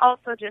 But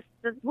also just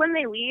when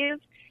they leave,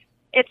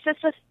 it's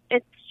just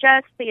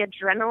the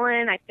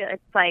adrenaline. I feel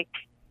it's like,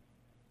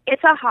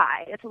 it's a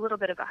high. It's a little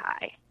bit of a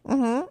high.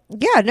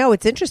 Yeah, no,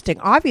 it's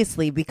interesting,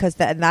 obviously, because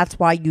that's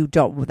why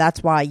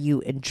that's why you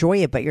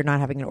enjoy it, but you're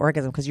not having an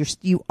orgasm because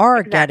you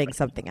are getting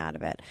something out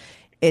of it.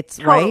 It's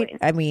totally. Right.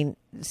 I mean,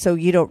 so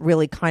you don't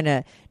really kind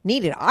of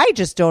need it. I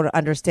just don't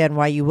understand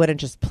why you wouldn't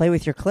just play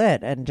with your clit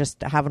and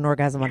just have an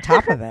orgasm on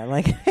top of it.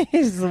 Like,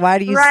 why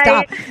do you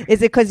stop?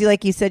 Is it because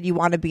like you said, you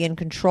want to be in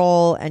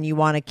control and you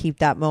want to keep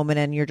that moment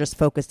and you're just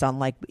focused on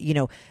like,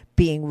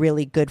 being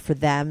really good for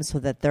them so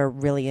that they're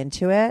really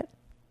into it?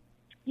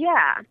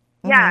 Yeah.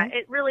 Yeah.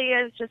 It really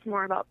is just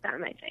more about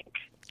them, I think.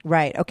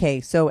 Right.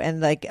 Okay. So,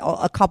 and like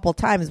a couple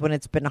times when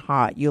it's been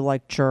hot, you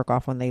like jerk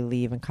off when they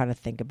leave and kind of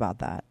think about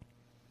that.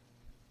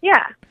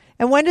 Yeah.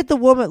 And when did the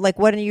woman, like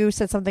when you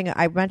said something,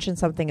 I mentioned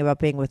something about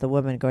being with a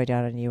woman going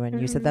down on you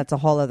and you said that's a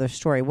whole other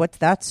story. What's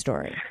that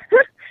story?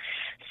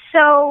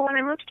 So when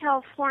I moved to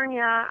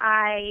California,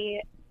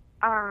 I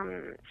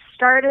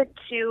started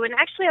to, and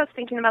actually I was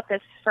thinking about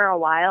this for a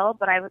while,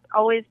 but I've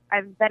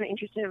been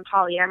interested in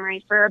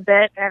polyamory for a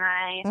bit, and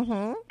I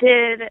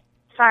did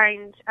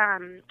find, I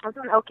was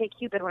on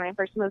OkCupid when I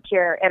first moved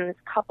here, and this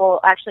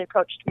couple actually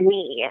approached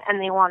me, and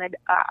they were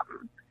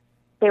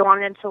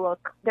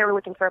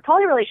looking for a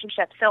poly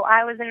relationship, so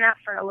I was in that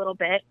for a little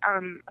bit,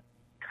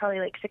 probably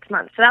like 6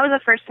 months. So that was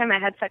the first time I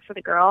had sex with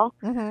a girl.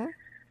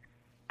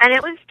 And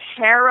it was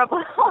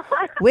terrible.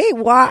 Wait,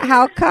 what?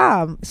 How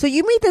come? So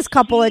you meet this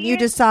couple and you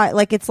decide,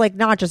 like, it's like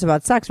not just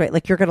about sex, right?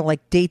 Like you're going to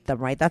like date them,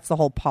 right? That's the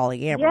whole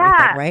polyamory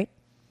thing, right?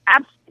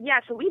 Yeah,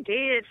 so we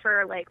dated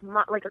for like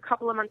a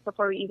couple of months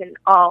before we even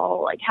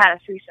all like had a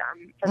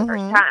threesome for the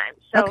first time.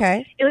 So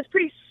it was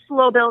pretty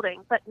slow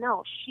building. But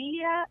no,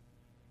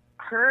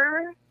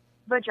 her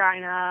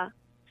vagina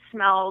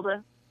smelled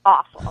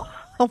awful.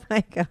 Oh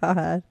my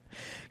God.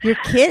 Your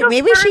kid,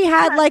 maybe she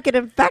had like an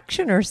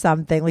infection or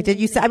something. Like, did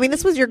you say, I mean,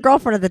 this was your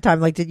girlfriend at the time.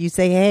 Like, did you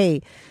say,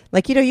 hey,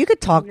 like, you know, you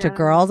could talk to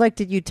girls. Like,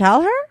 did you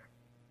tell her?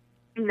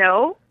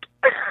 No.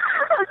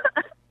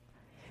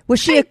 Was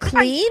she a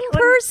clean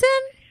person?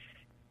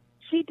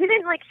 She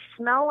didn't like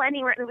smell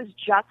anywhere. It was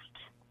just.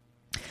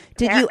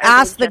 Did you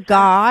ask the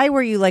guy?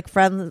 Were you like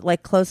friends,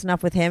 like close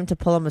enough with him to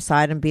pull him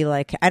aside and be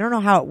like, I don't know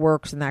how it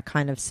works in that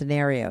kind of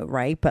scenario,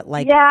 right? But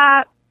like,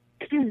 yeah,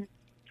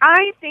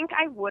 I think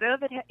I would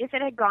have if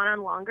it had gone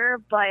on longer.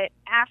 But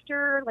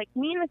after like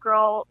me and the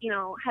girl, you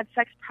know, had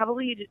sex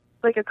probably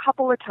like a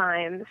couple of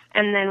times,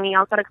 and then we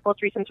also had a couple of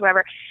threesomes,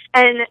 whatever,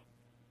 and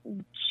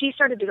she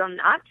started to go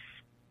nuts.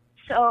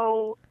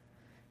 So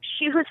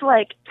she was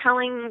like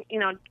telling, you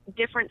know,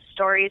 different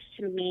stories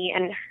to me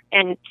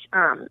and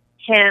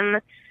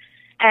him,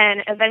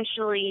 and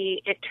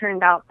eventually it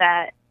turned out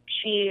that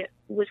she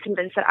was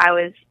convinced that I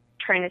was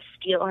trying to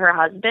steal her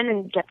husband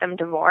and get them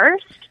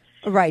divorced.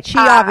 Right. She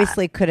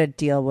obviously couldn't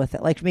deal with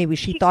it. Like maybe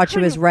she thought she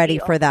was ready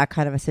for that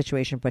kind of a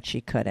situation, but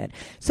she couldn't.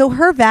 So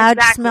her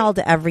vag smelled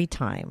every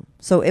time.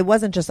 So it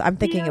wasn't just, I'm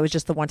thinking it was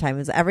just the one time. It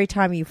was every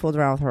time you fooled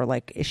around with her,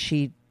 like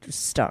she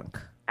stunk.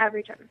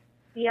 Every time.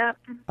 Yep.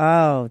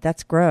 Oh,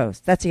 that's gross.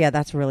 That's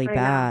really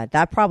bad.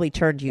 That probably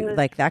turned you,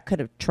 like that could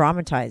have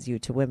traumatized you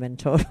to women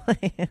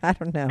totally. I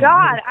don't know.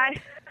 God,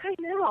 I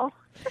know.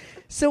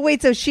 So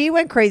wait, so she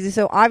went crazy.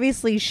 So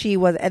obviously she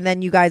was, and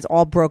then you guys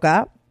all broke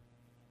up?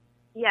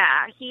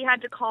 Yeah, he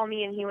had to call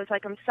me and he was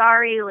like, I'm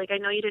sorry, like I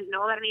know you didn't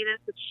know that any of this,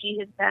 but she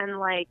has been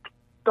like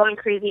going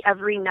crazy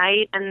every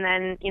night, and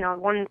then, you know,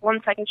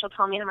 one second she'll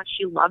tell me how much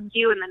she loves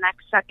you, and the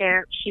next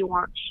second she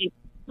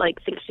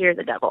like thinks you're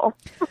the devil.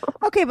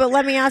 Okay, but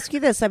let me ask you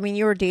this. I mean,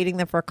 you were dating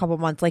them for a couple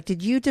months. Like,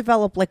 did you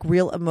develop like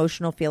real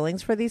emotional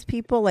feelings for these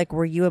people? Like,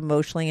 were you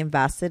emotionally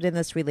invested in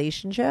this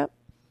relationship?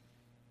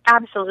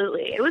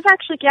 Absolutely. It was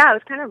actually, it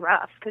was kind of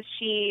rough because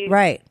she,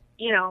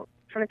 you know,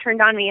 kind of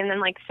turned on me and then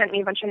like sent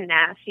me a bunch of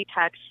nasty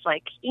texts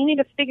like, you need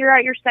to figure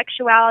out your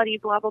sexuality,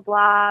 blah, blah,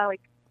 blah.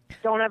 Like,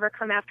 don't ever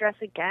come after us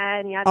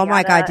again. Yada, oh my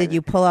yada. God. Did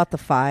you pull out the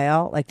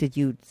file? Like, did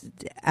you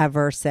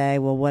ever say,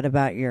 well, what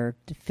about your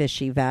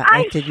fishy vat?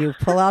 Like, did you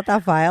pull out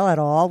that file at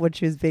all when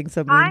she was being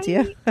so mean to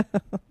you?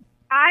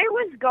 I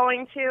was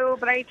going to,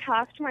 but I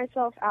talked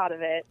myself out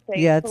of it.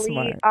 Thankfully. Yeah, it's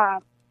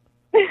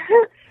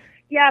smart.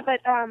 Yeah, but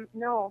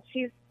no,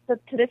 she's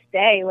to this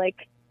day,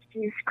 like,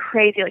 she's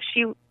crazy. Like,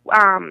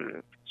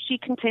 she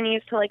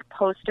continues to like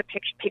post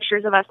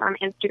pictures of us on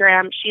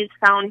Instagram. She's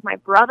found my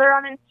brother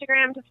on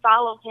Instagram to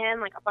follow him,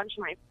 like a bunch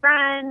of my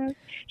friends.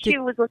 She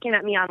was looking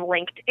at me on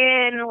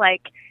LinkedIn.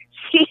 Like,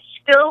 she's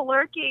still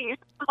lurking.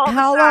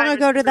 How long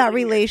ago did that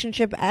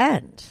relationship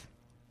end?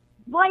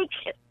 Like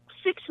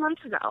 6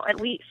 months ago,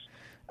 at least.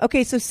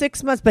 Okay, so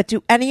 6 months. But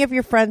do any of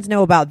your friends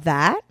know about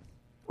that,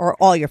 or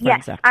all your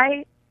friends?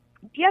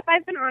 Yes,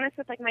 I've been honest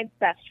with like my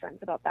best friends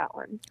about that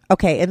one.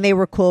 Okay, and they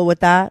were cool with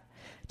that.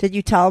 Did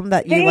you tell them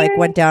that you like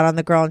went down on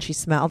the girl and she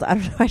smelled? I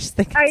don't know. I just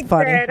think it's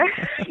funny. I did.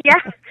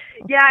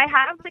 Yeah. I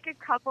have like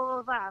a couple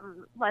of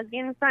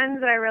lesbian friends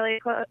that I'm really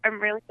close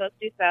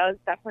to. So I was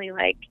definitely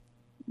like,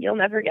 you'll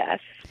never guess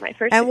my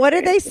first. And what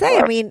did they say?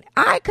 I mean,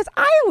 because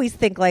I always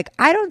think like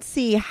I don't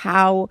see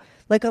how.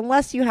 Like,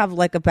 unless you have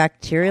like a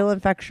bacterial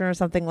infection or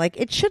something, like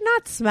it should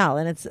not smell.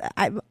 And it's,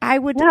 I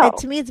would,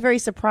 to me, it's very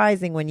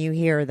surprising when you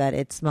hear that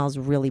it smells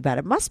really bad.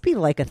 It must be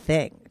like a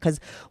thing,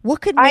 because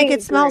what could make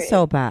it smell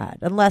so bad?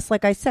 Unless,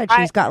 like I said,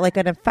 she's got like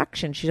an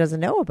infection she doesn't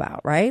know about,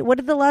 right? What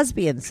did the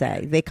lesbians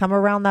say? They come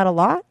around that a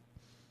lot?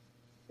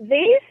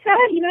 They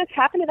said, you know, it's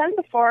happened to them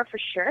before for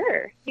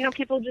sure. You know,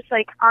 people just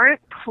like aren't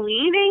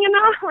cleaning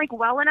enough, like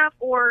well enough,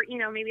 or, you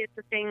know, maybe it's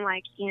a thing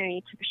like, you know,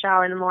 you took a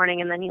shower in the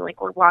morning and then you like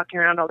were walking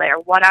around all day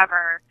or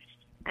whatever,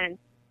 and,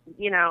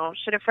 you know,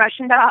 should have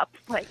freshened up,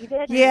 but you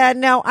did. Yeah,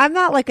 no, I'm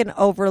not like an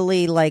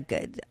overly like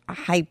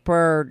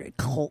hyper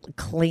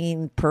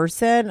clean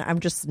person.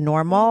 I'm just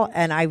normal,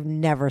 and I've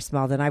never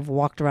smelled it. I've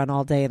walked around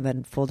all day and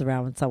then fooled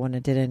around with someone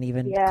and didn't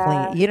even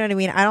clean. You know what I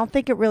mean? I don't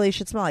think it really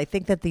should smell. I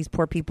think that these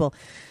poor people,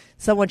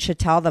 someone should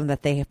tell them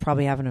that they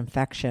probably have an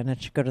infection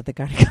and should go to the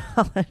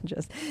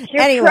gynecologist.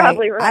 You're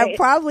probably right.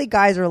 Probably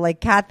guys are like,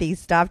 Kathy,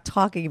 stop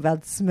talking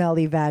about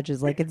smelly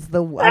vages. Like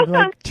I'm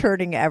like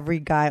turning every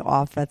guy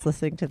off that's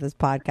listening to this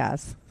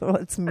podcast. So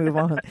let's move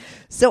on.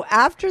 So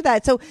after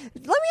that, so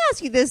let me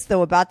ask you this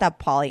though about that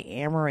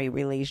polyamory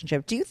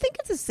relationship. Do you think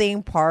it's the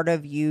same part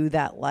of you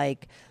that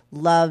like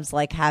loves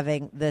like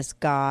having this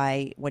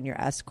guy when you're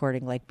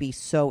escorting like be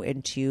so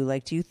into you?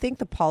 Like, do you think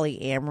the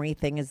polyamory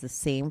thing is the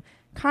same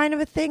kind of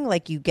a thing?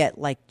 Like you get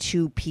like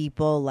two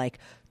people like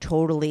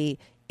totally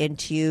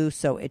into you,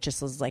 so it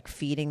just was like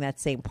feeding that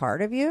same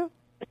part of you?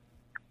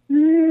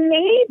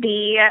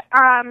 Maybe.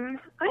 I don't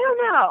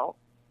know.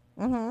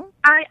 Mm-hmm.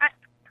 I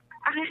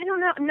don't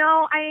know.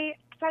 No, I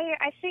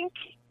think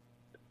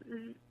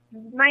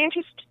my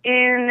interest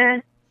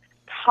in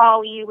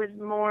poly was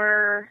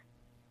more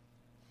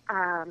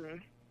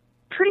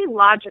pretty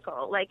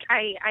logical. Like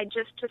I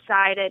just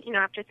decided,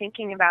 after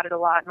thinking about it a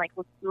lot and like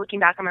looking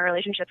back on my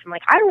relationships, I'm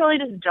like, I really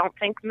just don't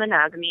think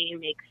monogamy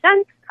makes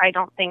sense. I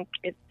don't think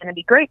it's going to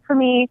be great for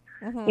me,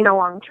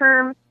 long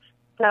term.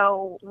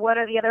 So what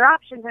are the other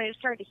options? And I just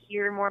started to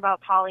hear more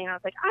about poly, and I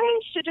was like, I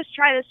should just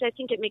try this. I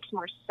think it makes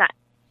more sense.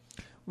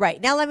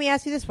 Right. Now, let me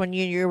ask you this. When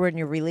you were in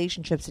your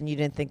relationships and you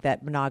didn't think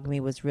that monogamy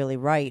was really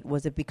right,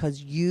 was it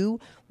because you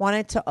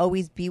wanted to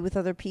always be with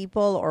other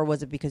people, or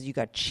was it because you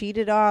got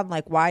cheated on?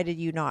 Like, why did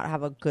you not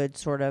have a good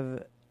sort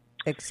of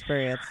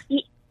experience?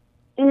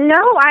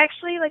 No, I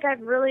actually,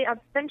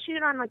 I've been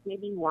cheated on like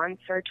maybe once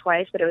or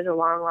twice, but it was a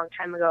long, long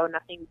time ago,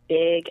 nothing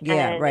big.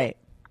 Yeah, and right.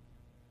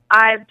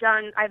 I've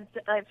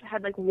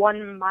had like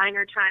one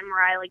minor time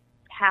where I like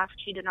half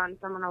cheated on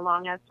someone a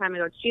long ass time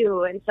ago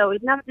too, and so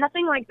it was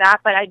nothing like that.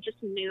 But I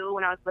just knew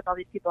when I was with all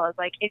these people, I was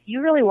like, if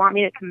you really want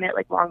me to commit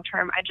like long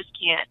term,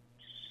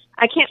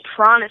 I can't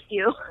promise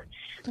you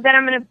that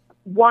I'm gonna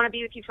want to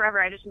be with you forever.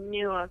 I just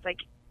knew, I was like,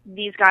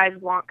 these guys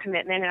want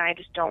commitment, and I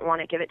just don't want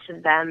to give it to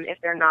them if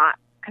they're not,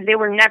 because they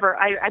were never.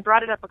 I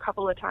brought it up a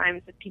couple of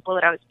times with people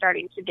that I was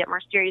starting to get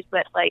more serious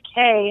with, like,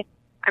 hey,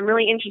 I'm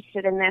really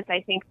interested in this. I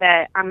think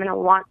that I'm going to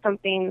want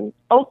something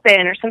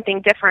open or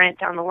something different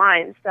down the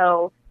line.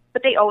 So,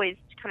 but they always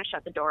kind of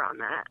shut the door on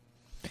that.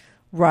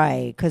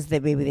 Right, because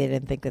maybe they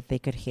didn't think that they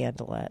could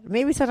handle it.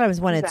 Maybe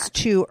sometimes when it's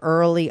too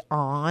early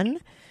on,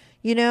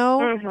 in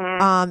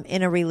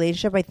a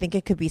relationship, I think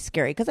it could be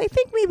scary. Because I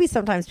think maybe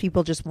sometimes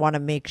people just want to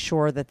make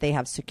sure that they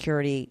have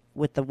security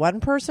with the one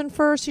person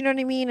first, you know what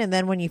I mean? And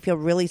then when you feel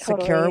really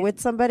secure with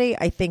somebody,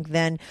 I think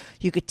then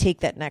you could take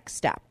that next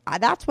step.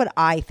 That's what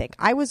I think.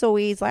 I was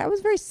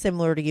very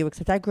similar to you,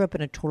 except I grew up in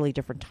a totally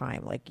different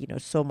time, like,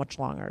 so much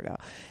longer ago.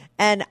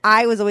 And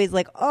I was always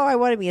like, oh, I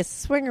want to be a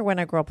swinger when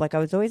I grew up. Like, I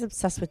was always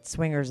obsessed with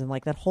swingers and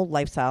like that whole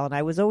lifestyle. And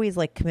I was always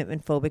like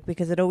commitment phobic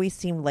because it always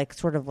seemed like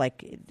sort of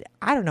like,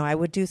 I don't know, I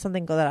would do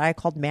something that I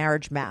called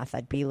marriage math.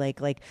 I'd be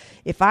like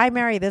if I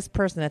marry this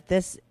person at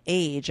this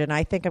age and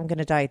I think I'm going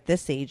to die at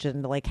this age,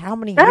 and like, how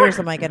many years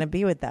am I going to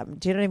be with them?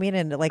 Do you know what I mean?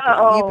 And like,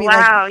 you'd be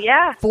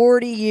like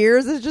 40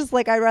 years. It's just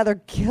like, I'd rather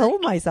kill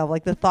myself.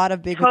 Like the thought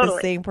of being with the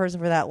same person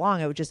for that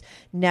long, it just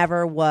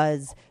never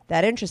was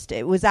that interesting.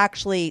 It was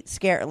actually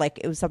scary. Like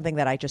it was something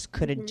that I just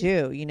couldn't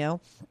do,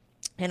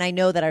 And I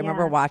know that I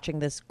remember watching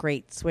this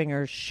great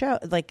swingers show,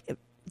 like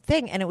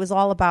thing, and it was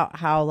all about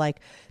how like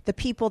the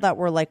people that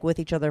were like with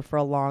each other for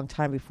a long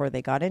time before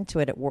they got into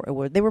it,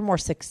 they were more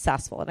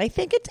successful. And I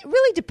think it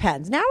really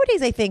depends.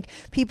 Nowadays, I think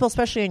people,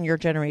 especially in your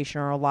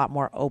generation, are a lot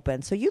more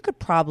open. So you could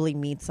probably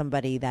meet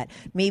somebody that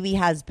maybe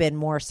has been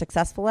more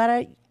successful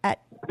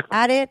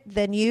at it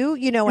than you,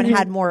 and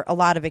had a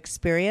lot of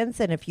experience.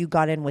 And if you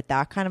got in with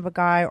that kind of a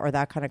guy or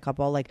that kind of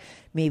couple, like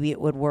maybe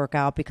it would work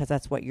out because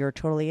that's what you're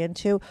totally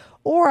into.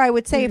 Or I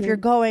would say if you're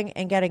going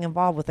and getting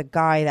involved with a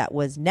guy that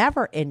was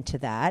never into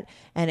that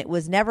and it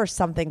was never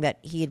something that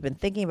he had been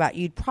thinking about,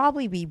 you'd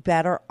probably be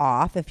better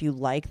off, if you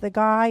like the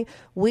guy,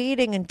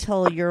 waiting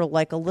until you're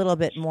like a little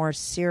bit more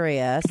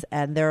serious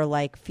and they're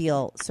like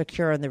feel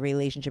secure in the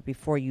relationship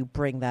before you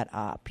bring that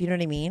up. You know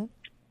what I mean?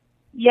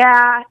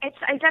 Yeah,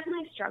 I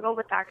definitely struggle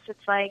with that, because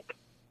it's like,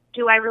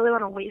 do I really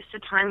want to waste a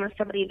time with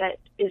somebody that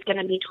is going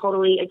to be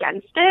totally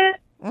against it?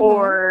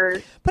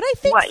 Or but I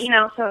think what,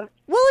 so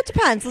well, it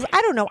depends.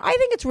 I don't know. I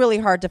think it's really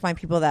hard to find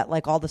people that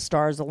like all the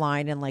stars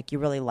align and like you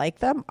really like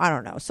them. I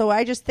don't know. So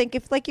I just think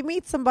if like you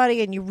meet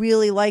somebody and you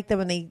really like them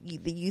and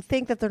you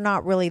think that they're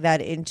not really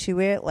that into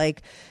it,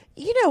 like,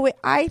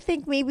 I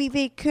think maybe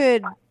they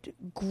could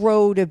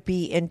grow to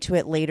be into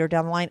it later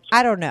down the line.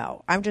 I don't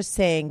know. I'm just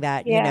saying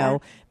that,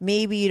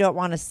 maybe you don't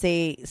want to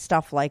say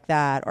stuff like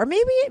that, or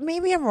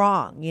maybe I'm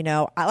wrong.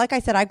 Like I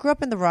said, I grew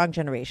up in the wrong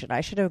generation.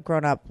 I should have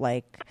grown up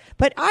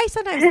but I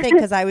sometimes think,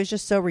 because I was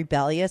just so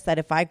rebellious, that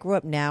if I grew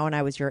up now and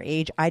I was your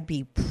age, I'd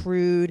be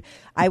prude.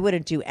 I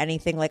wouldn't do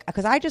anything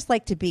because I just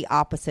like to be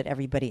opposite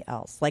everybody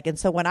else. And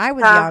so when I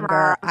was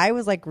younger, I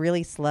was like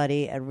really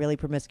slutty and really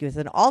promiscuous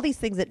and all these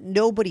things that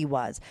nobody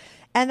was.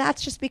 And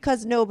that's just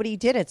because nobody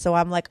did it. So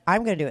I'm like,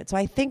 I'm going to do it. So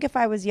I think if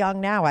I was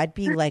young now, I'd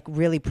be like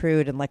really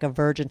prude and like a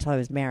virgin till I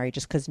was married,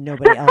 just because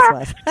nobody else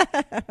was.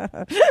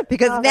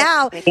 Because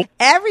now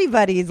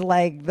everybody's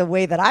like the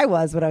way that I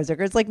was when I was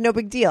younger. It's like no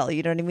big deal.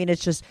 You know what I mean?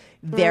 It's just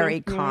very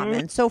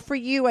common. So for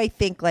you, I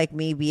think like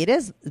maybe it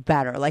is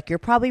better. Like you're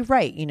probably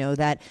right,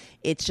 that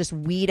it's just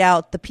weed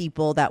out the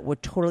people that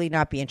would totally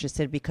not be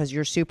interested, because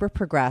you're super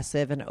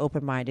progressive and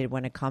open-minded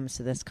when it comes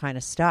to this kind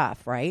of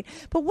stuff, right?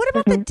 But what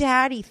about the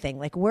daddy thing?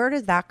 Like, where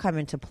does that come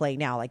into play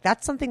now? Like,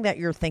 that's something that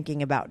you're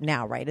thinking about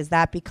now, right? Is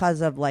that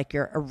because of like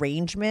your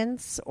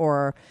arrangements,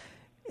 or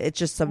it's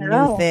just some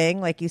new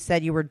thing? Like you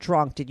said, you were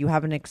drunk. Did you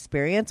have an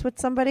experience with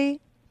somebody?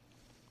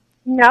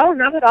 No,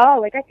 not at all.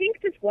 Like, I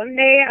think just one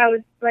day I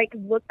was like,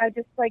 I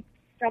just like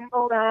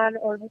stumbled on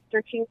or was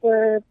searching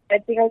for, I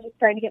think I was just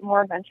trying to get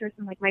more adventures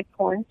in like my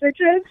porn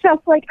searches. So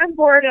it's like, I'm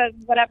bored of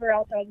whatever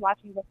else I was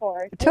watching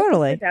before. So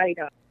totally. Daddy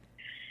dog.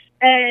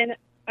 And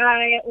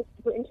I was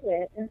super into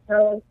it. And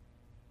so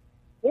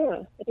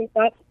yeah, I think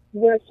that's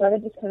where it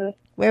started. Just kind of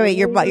Wait,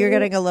 you're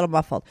getting a little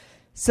muffled.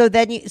 So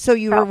then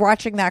you were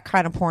watching that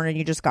kind of porn and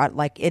you just got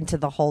like into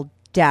the whole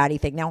daddy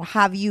thing. Now,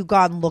 have you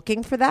gone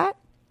looking for that?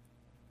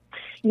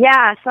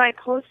 Yeah, so I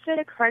posted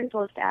a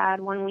Craigslist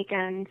ad one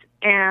weekend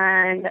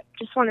and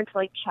just wanted to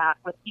like chat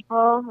with people.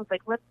 I was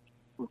like, let's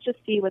just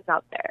see what's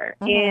out there,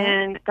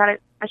 and got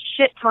a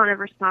shit ton of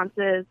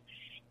responses.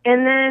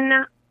 And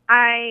then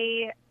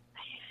I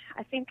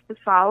think the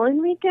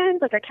following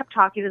weekend, like I kept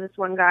talking to this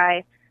one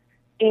guy,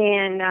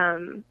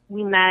 and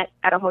we met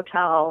at a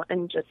hotel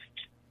and just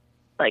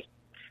like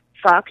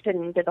fucked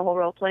and did the whole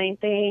role playing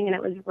thing, and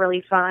it was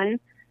really fun.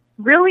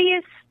 Really,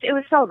 it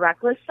was so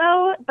reckless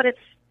though, but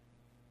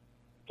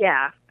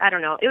yeah, I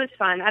don't know. It was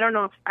fun.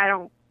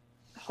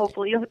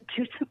 Hopefully you'll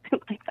do something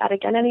like that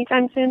again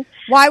anytime soon.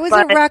 Why was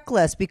it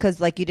reckless?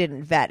 Because like you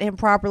didn't vet him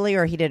properly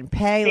or he didn't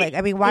pay? Like,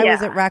 I mean, why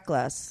was it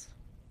reckless?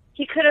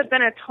 He could have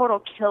been a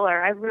total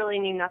killer. I really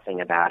knew nothing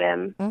about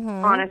him,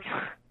 honestly.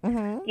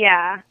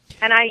 Yeah.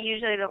 And I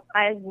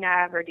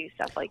never do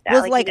stuff like that.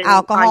 Was like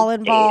alcohol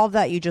involved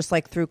that you just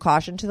like threw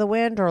caution to the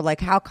wind? Or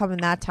like how come in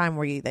that time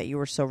that you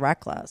were so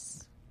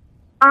reckless?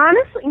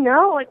 Honestly,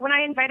 no. Like when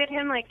I invited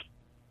him, like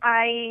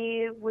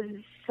I was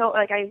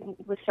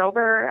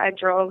sober. I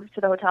drove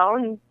to the hotel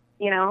and,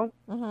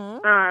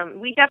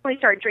 we definitely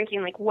started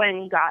drinking like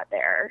when he got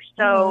there.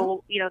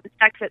 So, the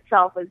sex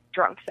itself was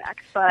drunk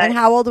sex. But and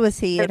how old was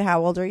he and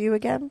how old are you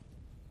again?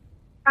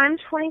 I'm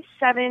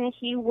 27.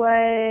 He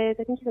was,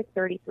 I think he's like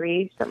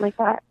 33, something like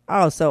that.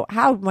 Oh, so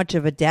how much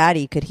of a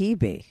daddy could he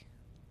be?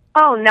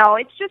 Oh, no,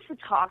 it's just the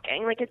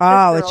talking. Like,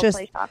 it's just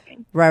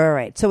talking.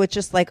 Right. So it's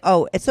just like,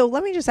 so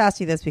let me just ask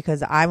you this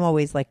because I'm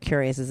always like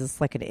curious. Is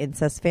this like an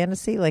incest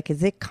fantasy? Like,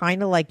 is it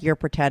kind of like you're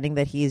pretending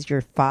that he's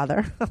your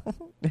father?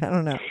 I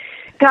don't know.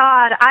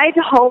 God, I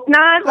hope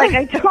not. Like,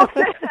 I don't.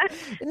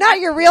 Not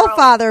your real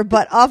father,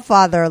 but a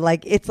father.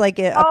 Like, it's like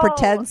a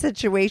pretend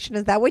situation.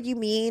 Is that what you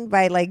mean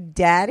by like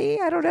daddy?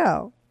 I don't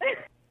know.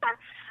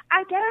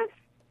 I guess.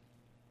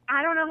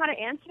 I don't know how to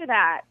answer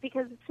that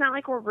because it's not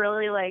like we're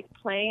really like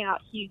playing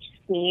out huge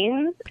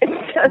scenes.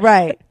 It's just,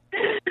 right.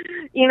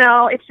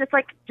 It's just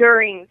like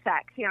during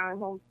sex,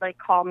 he'll like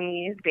call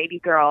me his baby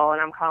girl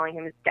and I'm calling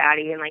him his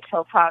daddy, and like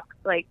he'll talk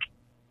like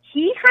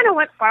he kind of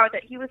went far with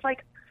it. He was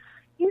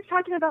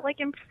talking about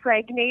like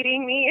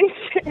impregnating me and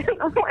shit.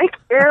 And I'm like,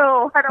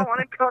 ew, I don't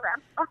want to go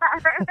that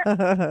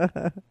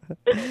far.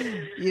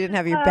 You didn't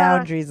have your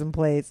boundaries in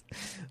place.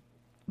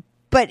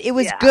 But it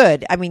was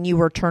good. I mean, you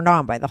were turned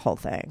on by the whole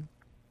thing.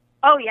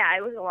 Oh, yeah,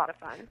 it was a lot of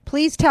fun.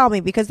 Please tell me,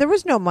 because there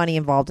was no money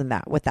involved in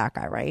that with that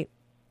guy, right?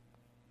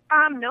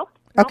 Nope.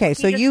 Okay,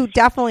 so you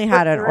definitely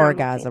had an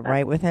orgasm,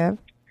 right, with him?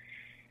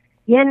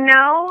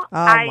 Oh,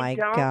 my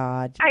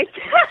God.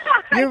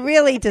 You're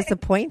really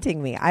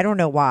disappointing me. I don't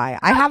know why.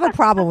 I have a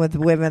problem with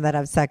women that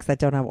have sex that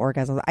don't have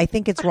orgasms. I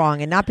think it's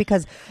wrong, and not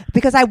because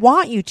I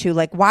want you to.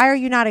 Like, why are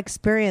you not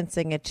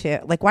experiencing it too?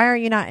 Like, why are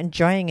you not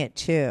enjoying it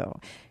too?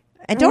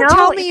 And don't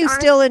tell me you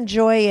still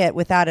enjoy it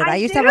without it. I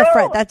used to have a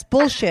friend. That's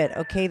bullshit,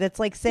 okay? That's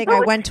like saying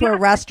I went to a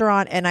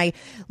restaurant and I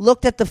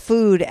looked at the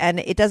food and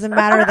it doesn't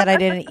matter that I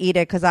didn't eat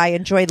it because I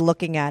enjoyed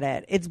looking at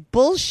it. It's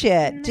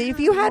bullshit. Have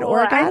you had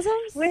orgasms?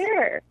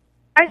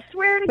 I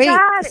swear to God.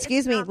 Wait,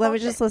 excuse me. Let me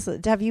just listen.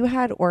 Have you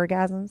had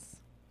orgasms?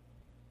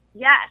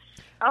 Yes.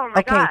 Oh,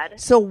 my God.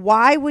 So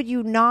why would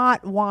you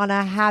not want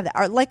to have that?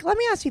 Or, like, let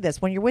me ask you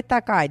this. When you're with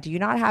that guy, do you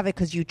not have it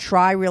because you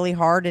try really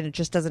hard and it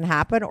just doesn't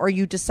happen? Or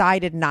you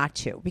decided not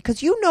to?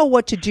 Because you know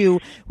what to do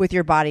with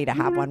your body to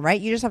have one,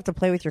 right? You just have to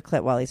play with your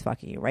clit while he's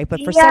fucking you, right?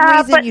 But for some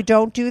reason you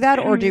don't do that?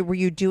 Or were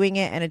you doing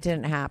it and it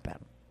didn't happen?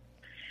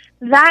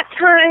 That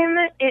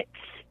time, it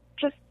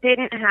just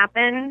didn't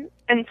happen.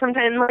 And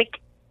sometimes, like...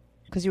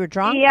 Because you were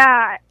drunk?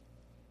 Yeah.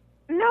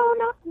 No,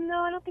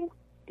 I don't think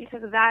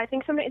because of that. I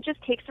think sometimes it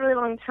just takes a really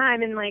long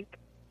time, and like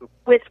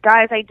with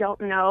guys I don't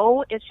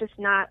know, it's just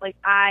not like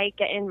I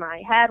get in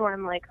my head where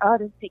I'm like, oh,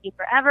 this is taking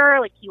forever.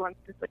 Like he wants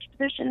to switch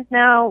positions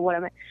now. What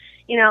am I?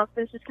 So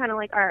it's just kind of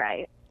like, all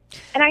right.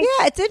 And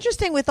it's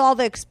interesting with all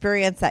the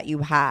experience that you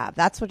have.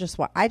 That's what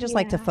I just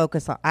like to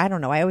focus on. I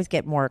don't know. I always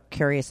get more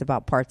curious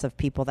about parts of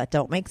people that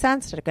don't make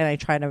sense, and I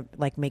try to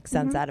like make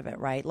sense out of it,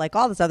 right? Like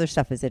all this other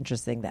stuff is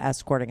interesting, the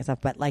escorting and stuff,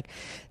 but like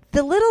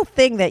the little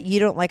thing that you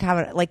don't like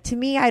having, like to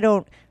me, I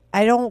don't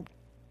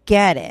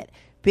get it.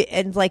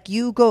 And like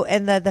you go,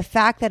 and the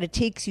fact that it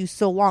takes you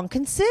so long,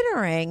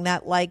 considering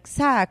that like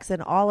sex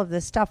and all of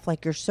this stuff,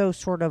 like you're so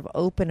sort of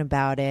open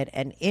about it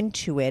and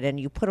into it, and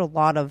you put a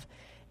lot of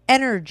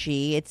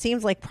energy. It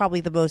seems like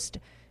probably the most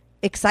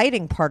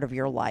exciting part of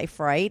your life,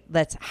 right?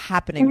 That's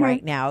happening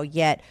right now,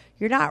 yet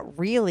you're not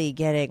really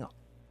getting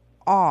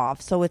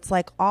off. So it's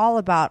like all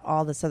about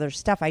all this other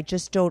stuff. I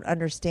just don't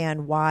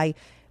understand why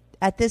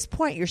at this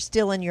point you're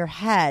still in your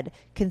head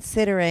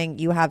considering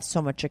you have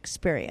so much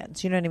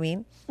experience. You know what I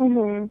mean?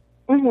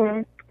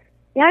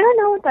 Yeah, I don't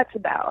know what that's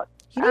about.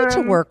 You need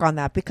to work on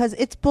that because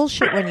it's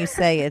bullshit when you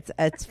say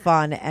it's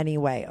fun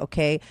anyway,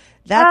 okay?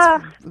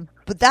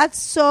 But that's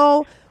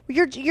so...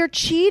 You're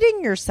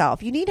cheating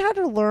yourself. You need how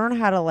to learn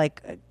how to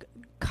like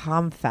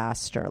come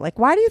faster? Like,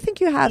 why do you think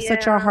you have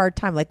such a hard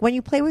time? Like when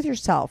you play with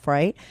yourself,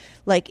 right?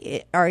 Like,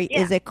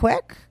 is it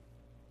quick?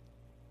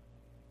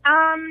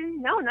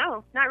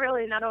 No, not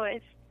really, not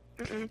always.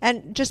 Mm-mm.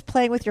 And just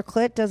playing with your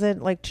clit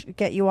doesn't like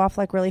get you off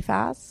like really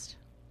fast?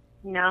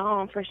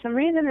 No, for some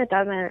reason it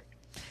doesn't.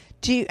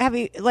 Do you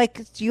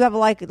have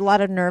like a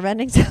lot of nerve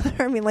endings?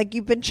 I mean, like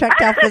you've been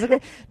checked out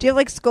physically. Do you have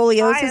like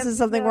scoliosis? Is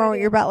something wrong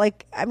with your back?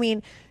 Like, I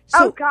mean,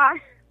 so oh God,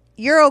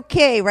 you're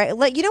okay, right?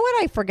 Like, you know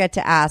what I forget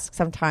to ask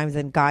sometimes,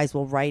 and guys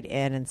will write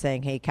in and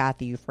saying, "Hey,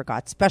 Kathy, you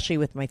forgot," especially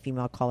with my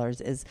female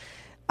callers, is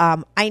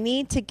I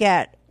need to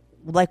get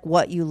like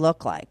what you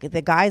look like.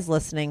 The guys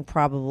listening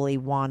probably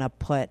want to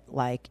put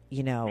like,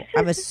 you know,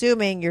 I'm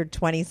assuming you're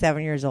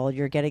 27 years old.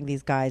 You're getting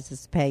these guys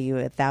to pay you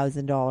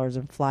 $1,000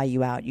 and fly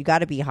you out. You got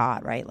to be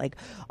hot, right? Like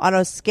on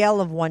a scale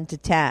of 1 to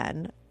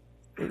 10,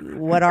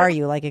 what are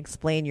you? Like,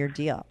 explain your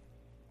deal.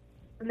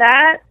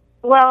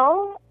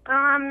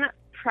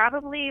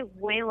 Probably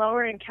way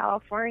lower in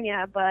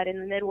California, but in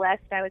the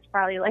Midwest, I was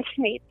probably like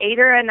an 8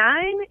 or a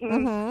 9.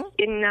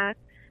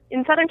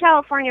 In Southern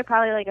California,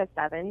 probably like a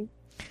 7.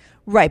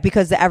 Right,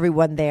 because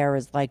everyone there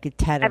is like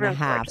 10 and a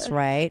half, gorgeous.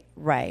 right?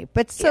 Right.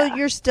 But so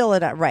you're still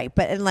in it, right.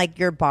 But in like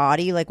your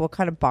body, like what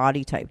kind of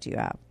body type do you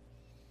have?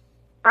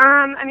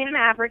 I mean, I'm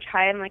average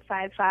height. I'm like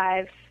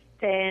 5'5",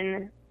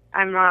 thin.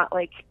 I'm not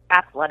like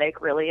athletic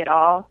really at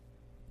all.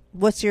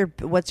 What's your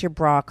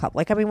bra cup?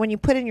 Like, I mean, when you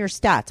put in your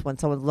stats, when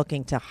someone's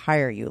looking to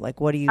hire you, like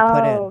what do you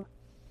put in?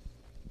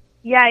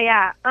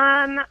 Yeah.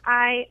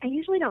 I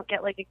usually don't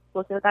get like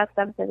explicit with that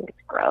stuff. I think it's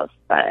gross,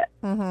 but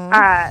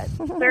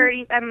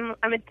 30. I'm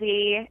a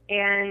D,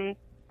 and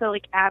so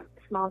like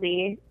small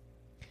D.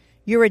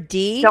 You're a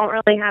D? Don't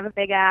really have a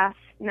big ass.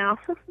 No.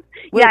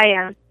 Yeah, I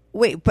am.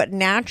 Wait, but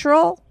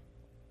natural?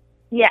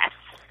 Yes.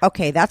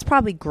 Okay, that's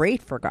probably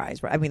great for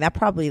guys, right? I mean, that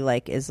probably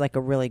like is like a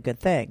really good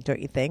thing, don't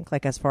you think?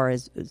 Like as far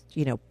as,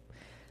 you know,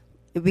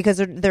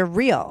 because they're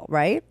real,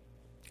 right?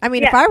 I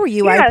mean, if I were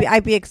you,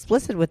 I'd be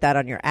explicit with that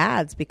on your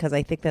ads because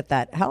I think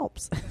that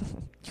helps.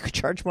 You could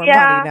charge more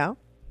money, no?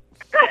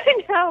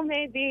 I know,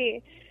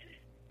 maybe.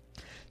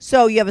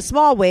 So you have a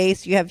small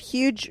waist, you have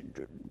huge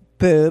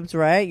boobs,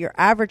 right? Your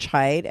average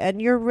height,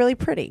 and you're really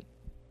pretty.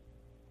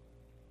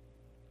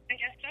 I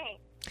guess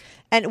so.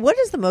 And what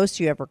is the most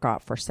you ever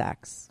got for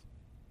sex?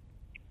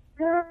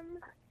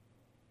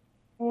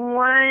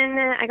 One,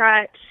 I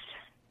got,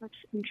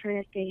 I'm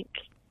trying to think.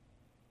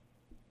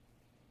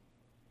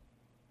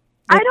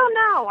 I don't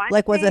know.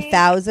 Was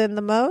 1,000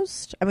 the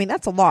most? I mean,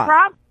 that's a lot.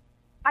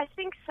 I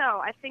think so.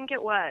 I think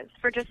it was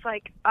for just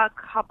like a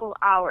couple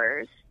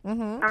hours.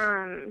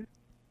 Mm-hmm.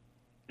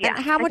 Yeah.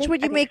 And how much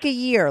would you make a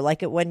year?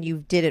 Like when you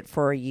did it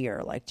for a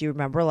year? Like, do you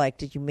remember? Like,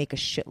 did you make a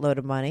shitload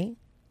of money?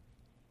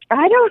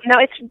 I don't know.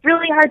 It's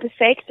really hard to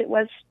say because it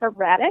was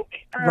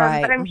sporadic.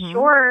 Right. But I'm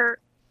sure.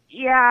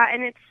 Yeah,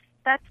 and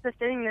that's the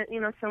thing that, you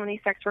know, so many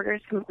sex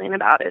workers complain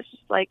about is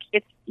just like,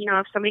 it's, you know,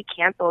 if somebody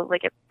cancels,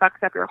 like it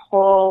fucks up your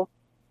whole,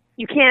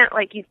 you can't,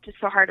 like, it's just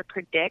so hard to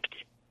predict.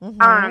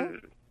 Mm-hmm.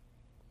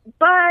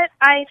 But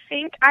I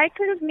think I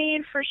could have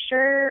made for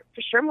sure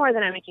more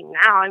than I'm making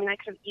now. I mean, I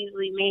could have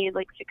easily made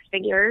like 6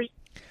 figures.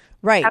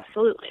 Right.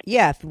 Absolutely.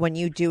 Yeah, when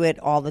you do it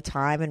all the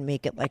time and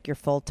make it like your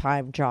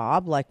full-time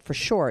job, like for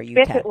sure you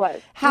can. If it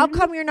was. How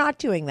come you're not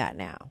doing that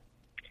now?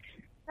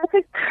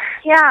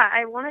 Yeah,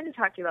 I wanted to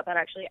talk to you about that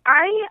actually.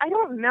 I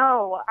don't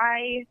know.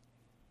 I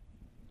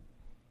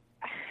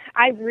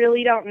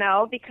really don't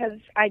know because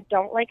I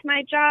don't like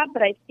my job,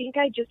 but I think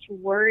I just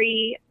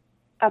worry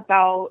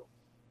about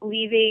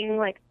leaving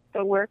like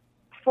the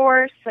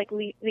workforce, like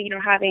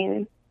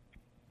having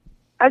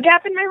a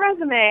gap in my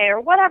resume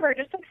or whatever,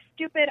 just like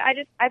stupid. I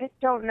just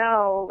don't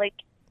know. Like,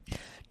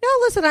 no,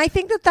 listen, I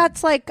think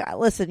that's like,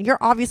 listen, you're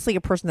obviously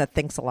a person that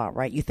thinks a lot,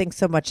 right? You think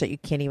so much that you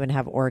can't even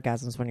have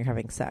orgasms when you're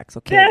having sex,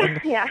 okay?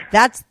 And yeah.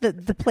 That's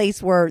the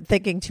place where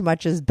thinking too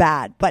much is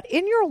bad. But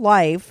in your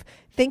life,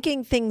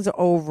 thinking things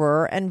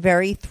over and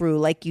very through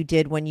like you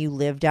did when you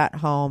lived at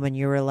home and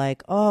you were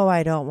like, oh,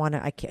 I don't want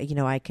to,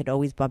 I could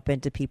always bump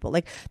into people.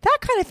 Like that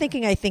kind of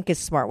thinking I think is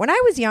smart. When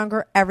I was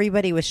younger,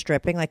 everybody was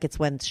stripping. Like it's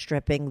when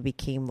stripping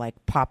became like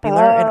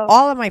popular and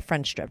all of my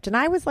friends stripped. And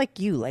I was like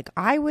you, like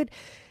I would...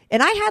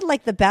 And I had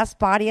like the best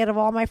body out of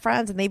all my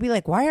friends, and they'd be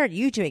like, "Why aren't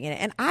you doing it?"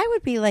 And I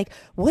would be like,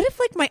 "What if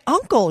like my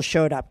uncle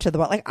showed up to the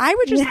like?" I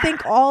would just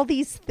think all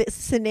these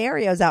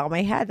scenarios out in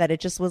my head that it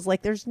just was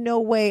like, "There's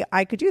no way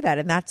I could do that,"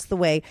 and that's the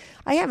way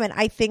I am. And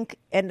I think,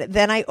 and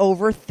then I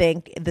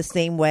overthink the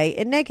same way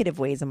in negative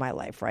ways in my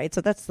life, right? So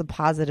that's the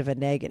positive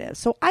and negative.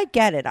 So I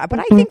get it, but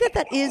I think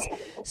that is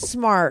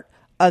smart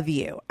of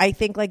you. I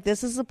think like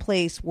this is a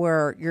place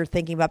where you're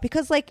thinking about,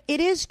 because like it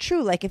is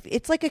true, like if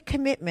it's like a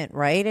commitment,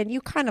 right? And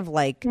you kind of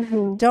like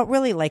don't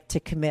really like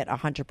to commit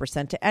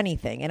 100% to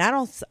anything. And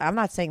I'm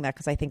not saying that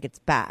because I think it's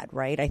bad,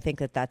 right? I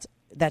think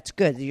that's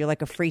good. You're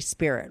like a free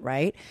spirit,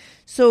 right?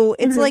 So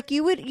it's like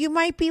you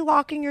might be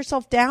locking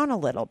yourself down a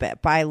little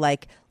bit by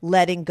like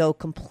letting go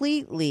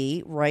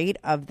completely, right,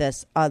 of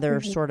this other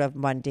sort of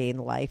mundane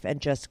life.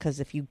 And just because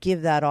if you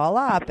give that all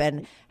up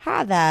and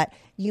have that,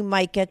 you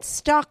might get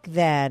stuck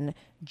then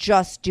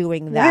just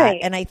doing that. Right.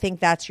 And I think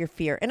that's your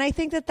fear. And I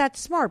think that that's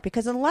smart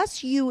because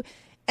unless you,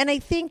 and I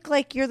think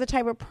like you're the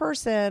type of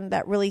person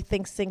that really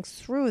thinks things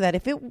through, that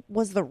if it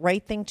was the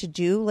right thing to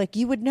do, like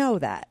you would know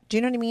that. Do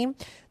you know what I mean?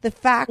 The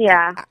fact,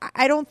 Yeah.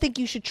 I don't think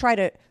you should try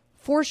to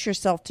force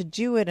yourself to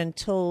do it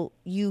until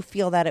you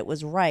feel that it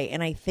was right.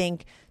 And I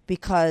think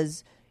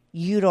because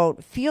you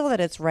don't feel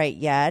that it's right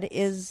yet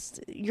is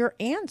your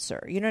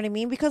answer. You know what I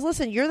mean? Because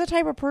listen, you're the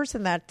type of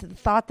person that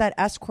thought that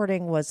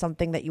escorting was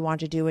something that you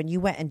wanted to do and you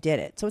went and did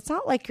it. So it's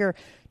not like you're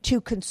too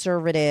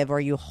conservative or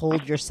you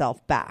hold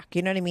yourself back.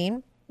 You know what I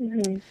mean?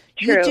 Mm-hmm.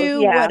 You True,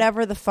 do yeah.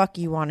 whatever the fuck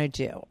you want to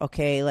do.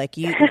 Okay. Like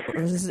you,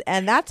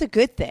 and that's a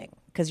good thing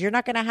because you're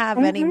not going to have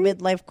any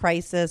midlife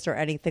crisis or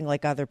anything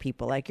like other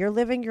people. Like you're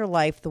living your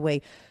life the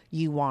way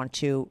you want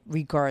to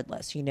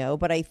regardless, you know?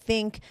 But I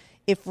think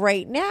if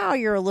right now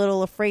you're a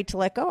little afraid to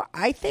let go,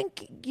 I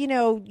think, you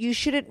know, you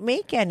shouldn't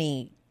make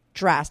any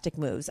drastic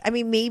moves. I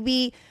mean,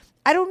 maybe,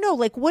 I don't know,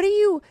 like, what do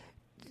you,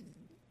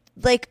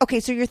 like, okay,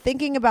 so you're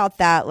thinking about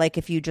that, like,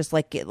 if you just,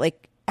 like, get,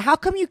 like, how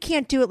come you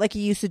can't do it like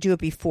you used to do it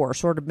before,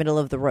 sort of middle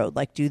of the road,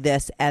 like do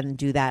this and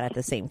do that at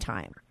the same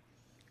time?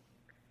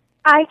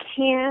 I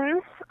can,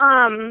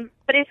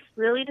 but it's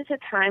really just a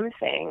time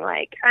thing.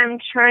 Like, I'm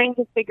trying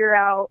to figure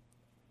out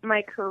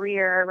my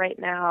career right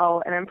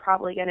now, and I'm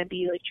probably going to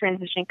be like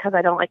transitioning because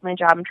I don't like my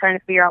job. I'm trying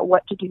to figure out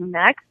what to do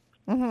next,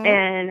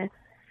 and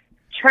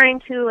trying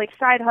to like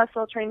side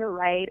hustle, trying to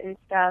write and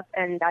stuff,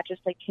 and that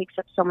just like takes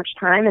up so much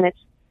time. And it's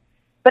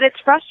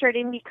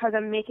frustrating because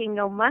I'm making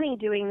no money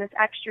doing this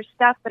extra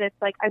stuff. But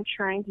it's like I'm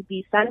trying to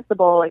be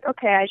sensible. Like,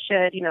 okay, I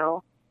should, you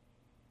know,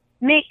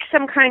 make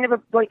some kind of a,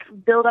 like,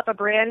 build up a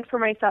brand for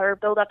myself or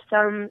build up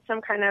some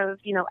kind of,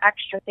 you know,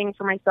 extra thing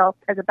for myself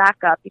as a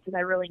backup because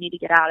I really need to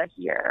get out of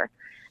here.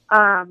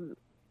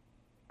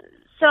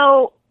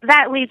 So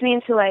that leads me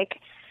into, like,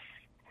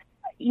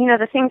 you know,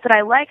 the things that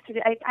I like to do.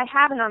 I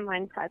have an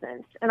online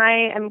presence, and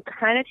I am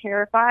kind of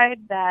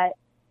terrified that,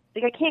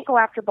 like, I can't go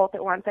after both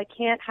at once. I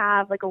can't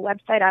have, like, a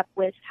website up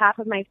with half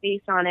of my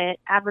face on it,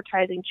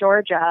 advertising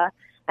Georgia,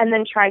 and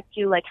then try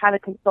to, like, have a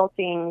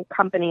consulting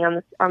company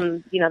on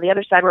you know, the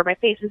other side where my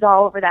face is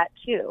all over that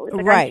too. It's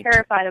like Right. I'm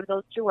terrified of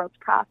those two worlds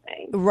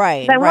crossing.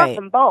 Right. I want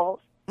them both.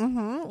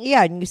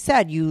 Yeah, and you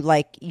said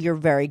you're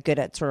very good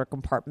at sort of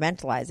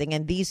compartmentalizing,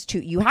 and these two,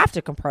 you have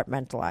to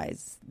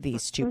compartmentalize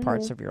these two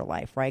parts of your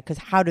life, right? Because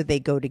how do they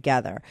go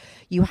together?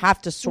 You have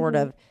to sort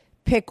of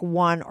pick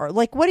one, or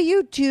like, what do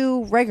you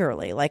do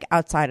regularly, like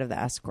outside of the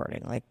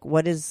escorting? Like,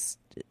 what do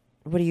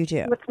you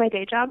do? What's my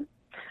day job?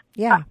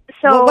 Yeah.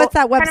 So what's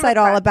that kind of website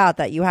all about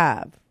that you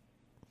have?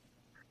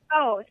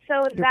 Oh,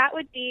 so that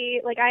would be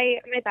like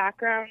my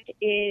background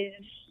is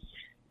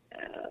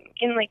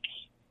in like.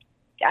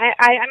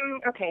 I'm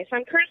okay. So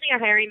I'm currently a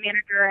hiring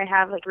manager. I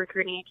have like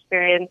recruiting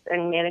experience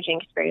and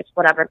managing experience,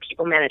 whatever,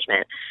 people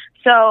management.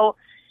 So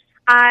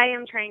I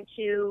am trying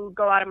to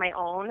go out on my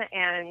own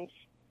and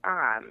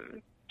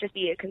just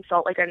be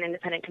like an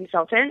independent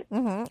consultant.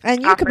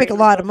 And you can make a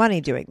lot of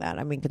money doing that.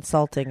 I mean,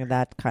 consulting in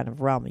that kind of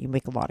realm, you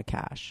make a lot of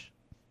cash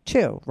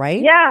too,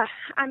 right? Yeah,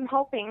 I'm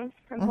hoping.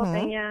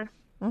 Yeah.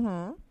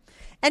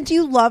 And do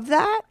you love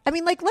that? I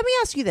mean, like, let me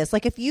ask you this: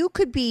 like, if you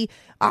could be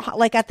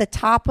like at the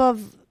top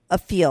of a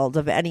field,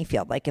 of any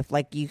field, like if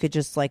like you could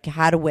just like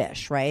had a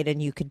wish, right,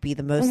 and you could be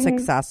the most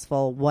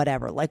successful,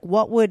 whatever, like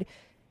what would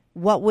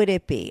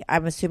it be?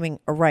 I'm assuming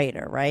a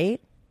writer,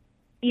 right?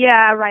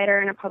 Yeah, a writer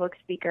and a public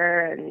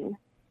speaker, and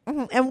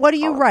and what do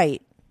you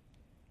write?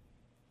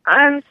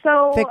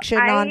 So fiction,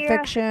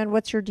 nonfiction.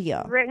 What's your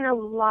deal? Written a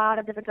lot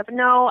of different stuff.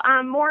 No,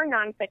 more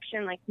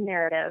nonfiction, like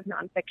narrative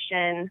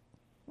nonfiction.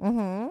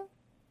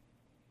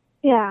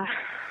 Yeah.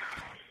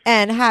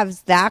 And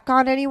has that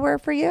gone anywhere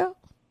for you?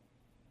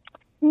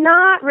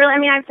 Not really. I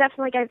mean, I've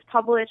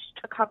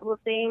published a couple of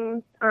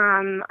things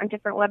on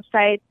different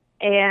websites,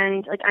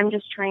 and like I'm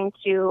just trying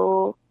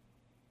to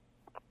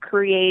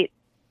create,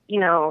 you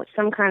know,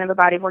 some kind of a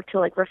body of work to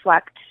like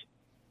reflect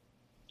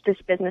this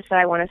business that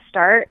I want to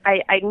start.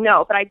 I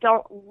know, but I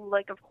don't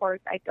like. Of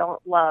course, I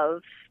don't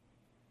love.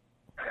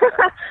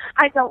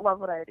 I don't love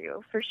what I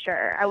do, for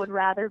sure. I would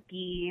rather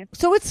be...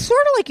 So it's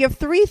sort of like you have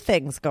three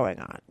things going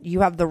on.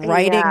 You have the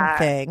writing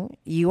thing.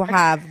 You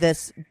have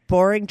this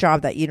boring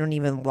job that you don't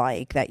even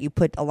like, that you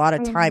put a lot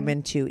of time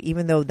into,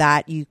 even though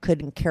that you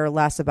couldn't care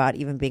less about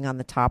even being on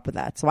the top of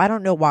that. So I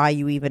don't know why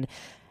you even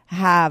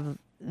have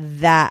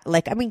that.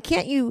 Like, I mean,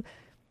 can't you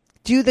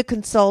do the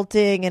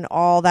consulting and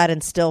all that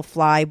and still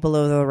fly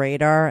below the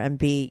radar and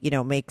be, you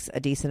know, makes a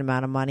decent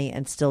amount of money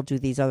and still do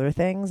these other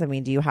things? I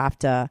mean, do you have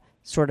to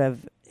sort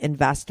of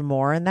invest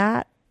more in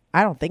that?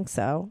 I don't think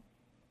so.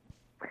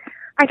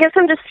 I guess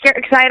I'm just scared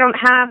because I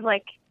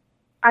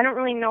don't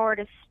really know where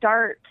to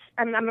start.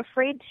 I'm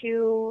afraid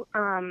to,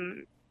 I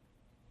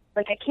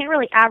can't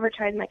really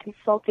advertise my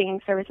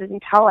consulting services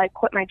until I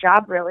quit my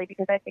job, really,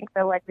 because I think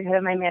the likelihood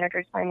of my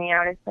managers finding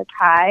out is like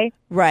high.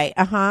 Right.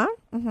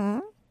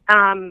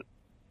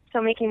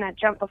 So making that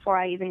jump before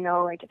I even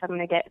know, like, if I'm going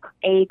to get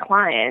a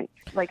client,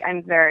 like,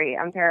 I'm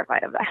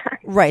terrified of that.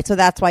 Right. So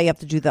that's why you have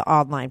to do the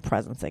online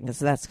presencing.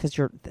 That's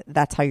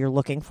that's how you're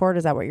looking for it.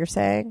 Is that what you're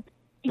saying?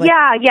 Like,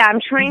 yeah. I'm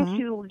trying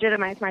to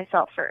legitimize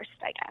myself first,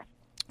 I guess.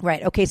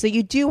 Right. Okay. So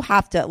you do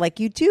have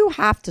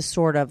to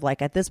sort of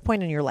like at this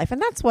point in your life,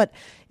 and that's what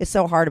is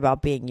so hard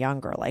about being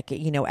younger. Like,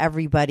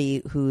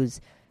 everybody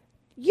who's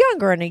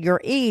younger and at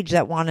your age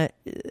that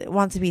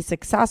wants to be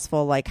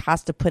successful, like,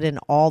 has to put in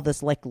all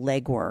this like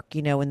legwork,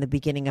 in the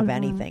beginning of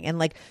anything. And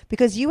like,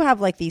 because you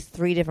have like these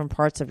 3 different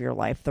parts of your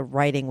life, the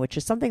writing, which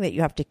is something that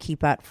you have to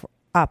keep up.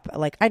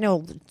 Like, I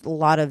know a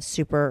lot of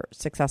super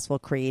successful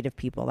creative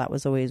people. That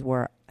was always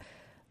where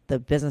the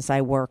business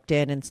I worked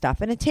in and stuff.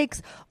 And it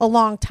takes a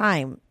long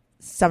time.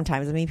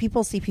 Sometimes, I mean,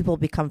 people see people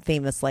become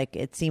famous, like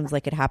it seems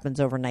like it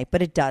happens overnight,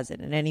 but it doesn't.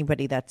 And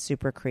anybody that's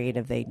super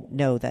creative, they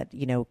know that,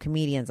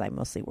 comedians I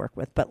mostly work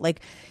with, but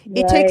like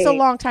it takes a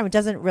long time. It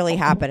doesn't really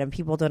happen. And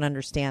people don't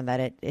understand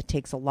that it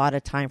takes a lot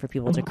of time for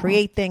people to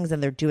create things,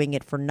 and they're doing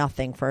it for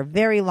nothing for a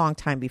very long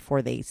time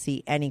before they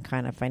see any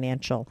kind of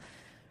financial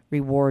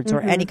rewards or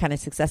any kind of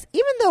success.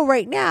 Even though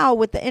right now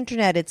with the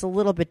internet, it's a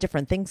little bit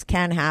different. Things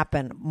can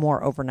happen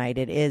more overnight.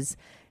 It is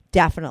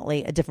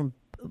definitely a different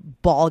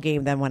ball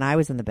game than when I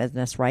was in the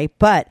business, right?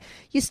 But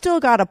you still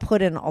got to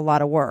put in a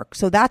lot of work.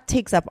 So that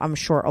takes up, I'm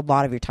sure, a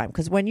lot of your time.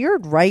 Because when you're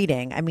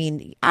writing, I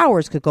mean,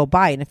 hours could go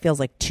by and it feels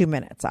like 2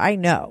 minutes. I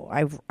know.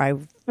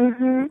 I've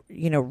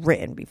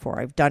written before.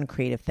 I've done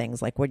creative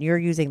things. Like when you're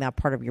using that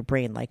part of your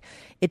brain, like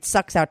it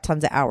sucks out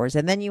tons of hours.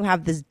 And then you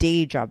have this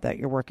day job that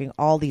you're working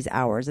all these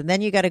hours. And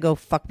then you got to go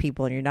fuck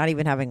people and you're not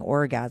even having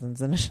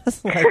orgasms. And it's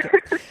just like,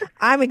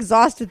 I'm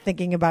exhausted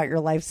thinking about your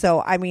life.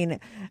 So, I mean,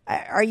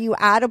 are you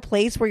at a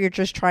place where you're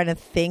just trying to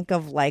think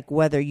of like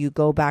whether you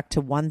go back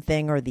to one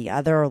thing or the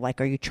other? Or like,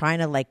 are you trying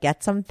to like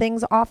get some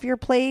things off your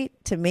plate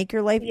to make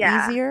your life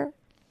easier?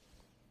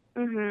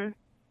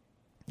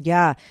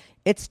 Yeah.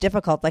 It's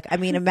difficult. Like, I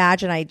mean,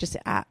 imagine I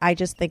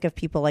just think of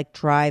people like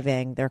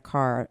driving their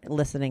car,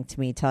 listening to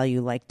me tell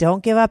you like,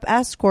 don't give up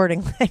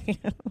escorting.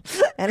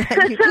 And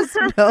you just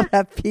know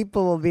that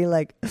people will be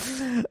like,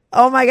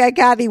 oh my God,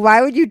 Kathy,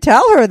 why would you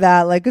tell her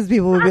that? Like, because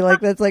people will be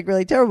like, that's like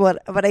really terrible.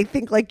 But I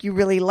think like you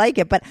really like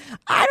it. But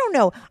I don't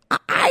know.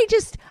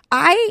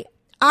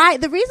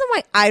 The reason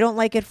why I don't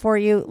like it for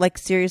you, like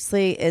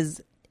seriously,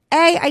 is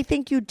I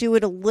think you do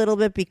it a little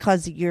bit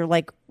because you're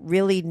like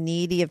really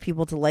needy of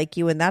people to like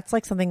you. And that's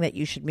like something that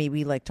you should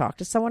maybe like talk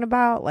to someone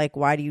about. Like,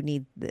 why do you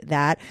need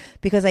that?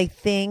 Because I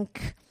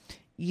think,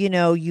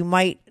 you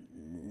might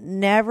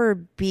never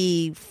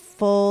be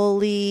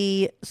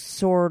fully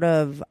sort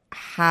of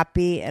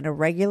happy in a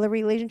regular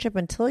relationship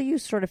until you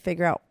sort of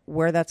figure out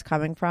where that's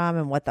coming from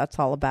and what that's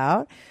all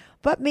about.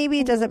 But maybe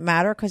it doesn't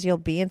matter because you'll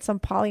be in some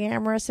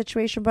polyamorous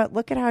situation. But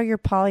look at how your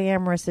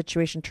polyamorous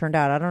situation turned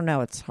out. I don't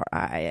know. It's hard.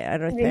 I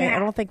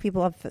don't think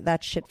people have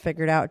that shit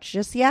figured out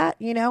just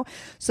yet.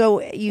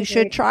 So you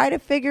should try to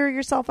figure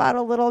yourself out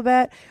a little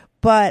bit.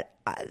 But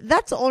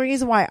that's the only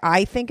reason why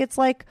I think it's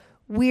like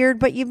weird.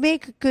 But you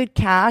make good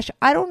cash.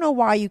 I don't know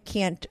why you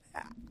can't.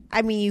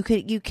 I mean,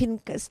 you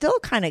can still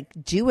kind of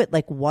do it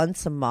like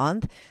once a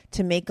month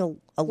to make a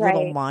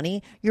little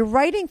money. Your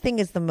writing thing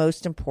is the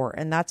most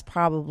important. That's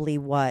probably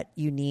what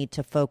you need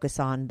to focus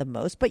on the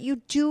most. But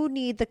you do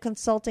need the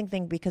consulting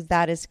thing because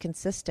that is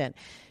consistent.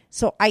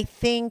 So I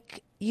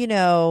think,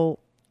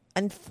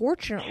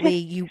 unfortunately,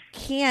 you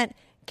can't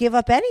give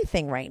up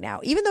anything right now,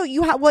 even though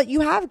you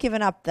have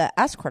given up the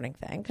escorting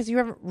thing because you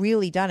haven't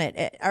really done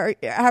it.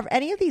 Have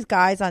any of these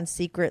guys on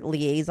Secret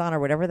Liaison or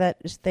whatever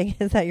that thing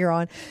is that you're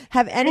on,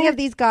 have any of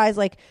these guys,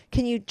 like,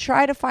 can you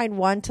try to find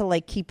one to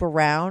like keep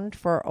around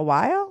for a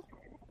while?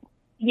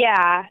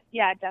 Yeah,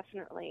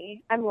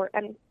 definitely. I'm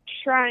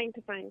trying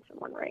to find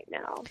someone right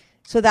now.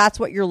 So that's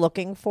what you're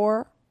looking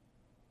for?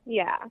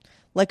 Yeah.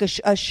 Like a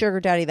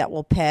sugar daddy that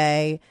will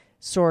pay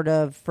sort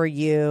of for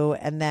you,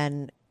 and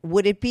then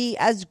would it be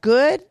as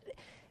good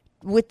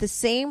with the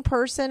same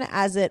person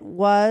as it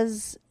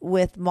was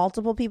with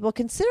multiple people?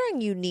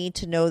 Considering you need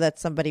to know that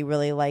somebody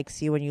really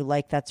likes you and you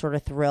like that sort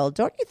of thrill,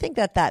 don't you think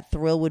that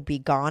thrill would be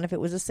gone if it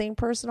was the same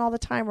person all the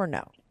time, or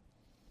no?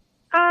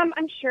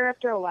 I'm sure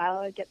after a while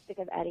I'd get sick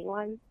of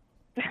anyone.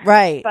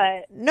 Right.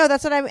 But no,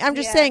 that's what I'm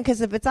just saying,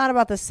 because if it's not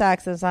about the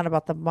sex and it's not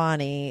about the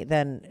money,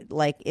 then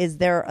like, is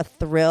there a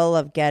thrill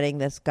of getting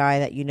this guy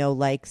that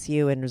likes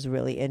you and is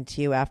really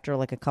into you after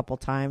like a couple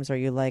times? Or are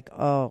you like,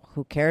 oh,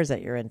 who cares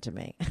that you're into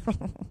me?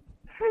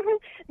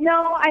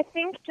 No, I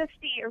think just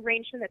the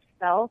arrangement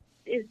itself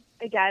is,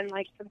 again,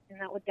 like something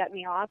that would get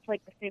me off,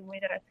 like the same way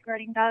that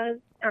escorting does.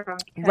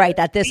 Right,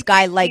 that this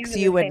guy likes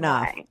you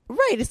enough.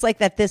 Right, it's like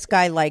that this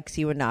guy likes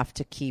you enough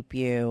to keep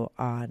you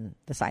on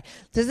the side.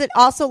 Does it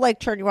also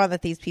like turn you on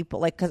that these people,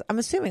 like, because I'm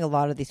assuming a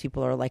lot of these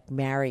people are like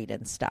married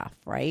and stuff,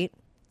 right?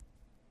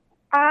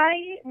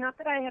 Not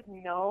that I have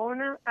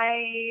known.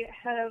 I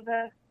have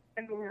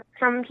I mean,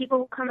 some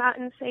people come out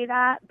and say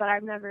that, but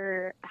I've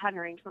never had an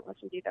arrangement with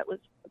somebody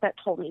that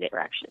told me they were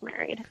actually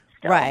married.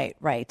 Still.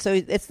 Right.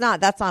 So that's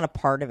not a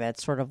part of it.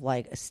 It's sort of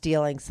like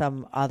stealing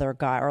some other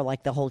guy, or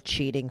like the whole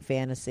cheating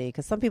fantasy,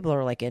 because some people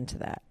are like into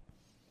that.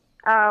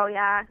 Oh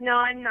yeah, no,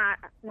 I'm not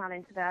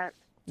into that.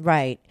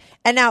 Right.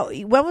 And now,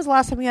 when was the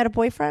last time you had a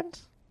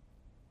boyfriend?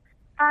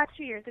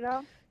 2 years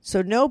ago.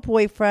 So no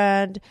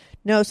boyfriend,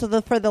 no.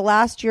 So for the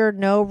last year,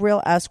 no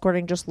real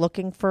escorting, just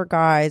looking for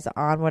guys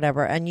on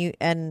whatever.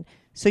 And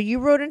so you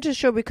wrote into the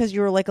show because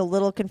you were like a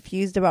little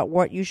confused about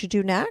what you should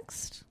do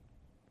next.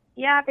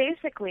 Yeah,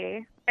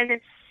 basically. And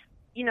it's,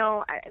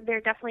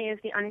 there definitely is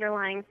the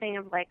underlying thing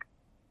of like,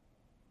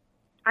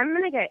 I'm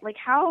gonna get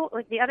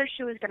the other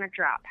shoe is gonna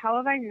drop. How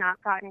have I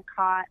not gotten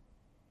caught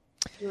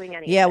doing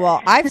anything? Yeah, well,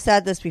 I've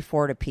said this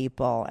before to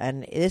people,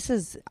 and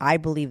I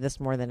believe this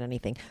more than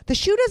anything. The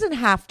shoe doesn't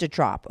have to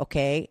drop,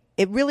 okay?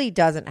 It really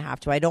doesn't have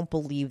to. I don't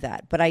believe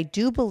that. But I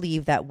do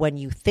believe that when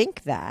you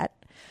think that,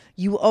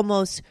 you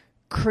almost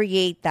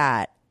create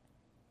that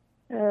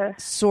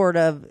sort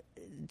of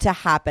to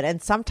happen.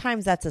 And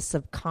sometimes that's a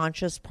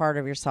subconscious part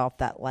of yourself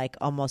that like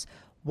almost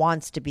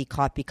wants to be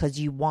caught because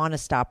you want to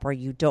stop, or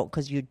you don't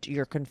because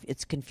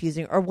it's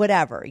confusing or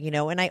whatever,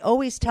 and I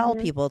always tell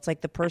people it's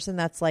like the person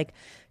that's like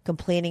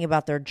complaining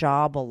about their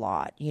job a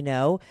lot,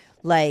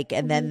 like,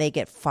 and then they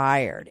get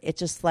fired. It's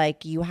just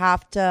like, you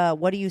have to,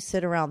 what do you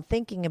sit around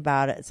thinking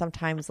about it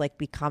sometimes like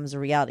becomes a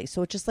reality.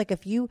 So it's just like,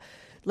 if you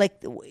like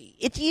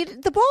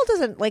the ball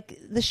doesn't, like,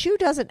 the shoe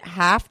doesn't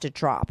have to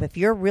drop. If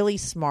you're really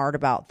smart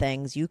about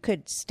things, you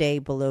could stay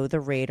below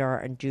the radar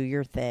and do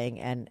your thing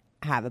and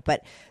have it.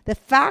 But the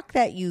fact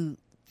that you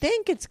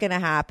think it's going to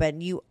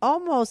happen,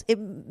 it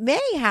may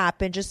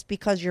happen just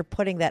because you're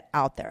putting that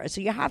out there.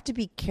 So you have to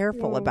be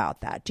careful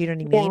about that. Do you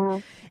know what I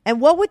mean? And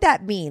what would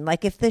that mean?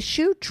 Like, if the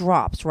shoe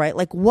drops, right?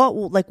 Like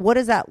what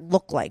does that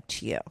look like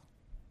to you?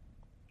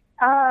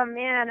 Oh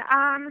man.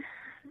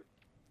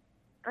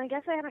 I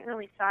guess I haven't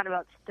really thought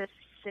about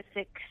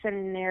specific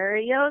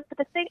scenarios,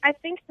 but I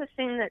think the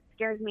thing that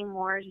scares me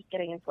more is just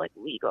getting into like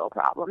legal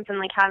problems and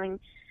like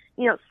having,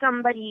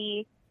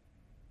 somebody,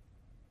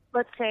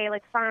 let's say,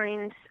 like,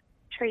 find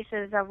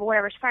traces of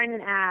whatever, find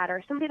an ad,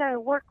 or somebody that I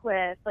work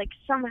with, like,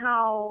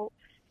 somehow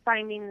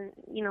finding,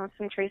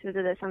 some traces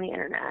of this on the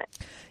internet.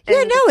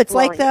 Yeah, no, it's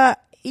like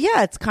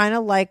it's kind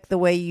of like the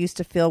way you used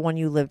to feel when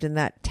you lived in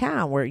that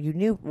town where you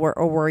knew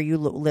where you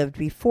lived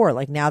before.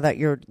 Like, now that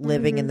you're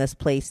living in this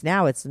place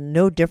now, it's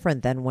no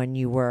different than when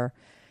you were,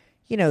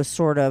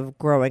 sort of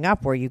growing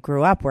up, where you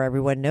grew up, where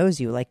everyone knows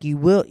you. Like,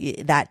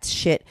 that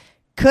shit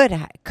could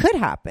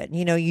happen,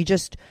 you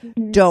just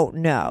don't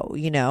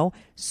know,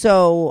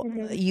 so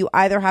you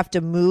either have to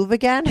move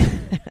again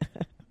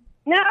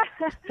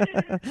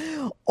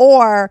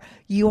or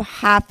you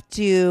have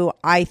to,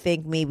 I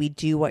think, maybe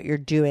do what you're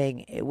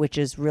doing, which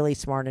is really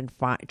smart, and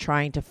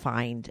trying to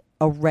find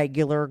a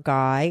regular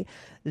guy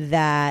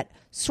that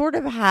sort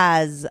of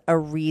has a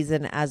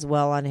reason as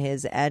well on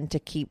his end to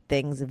keep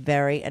things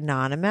very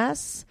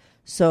anonymous.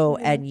 So,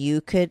 and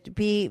you could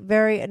be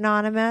very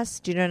anonymous.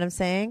 Do you know what I'm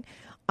saying?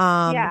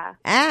 Yeah.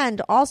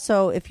 And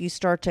also, if you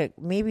start to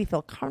maybe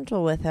feel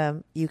comfortable with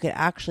him, you could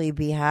actually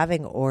be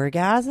having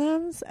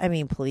orgasms. I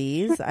mean,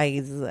 please,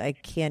 I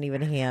can't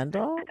even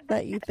handle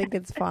that you think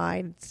it's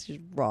fine. It's just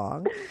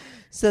wrong.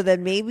 So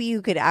then maybe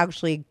you could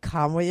actually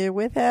come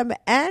with him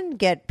and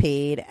get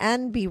paid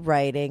and be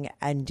writing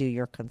and do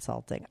your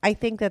consulting. I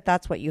think that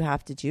that's what you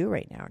have to do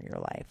right now in your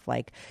life.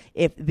 Like,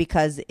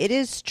 because it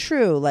is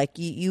true, like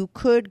you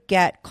could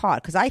get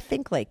caught, because I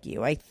think like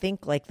you. I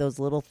think like those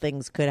little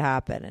things could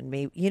happen, and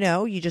maybe,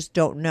 you just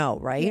don't know,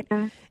 right?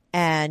 Yeah.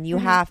 And you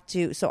have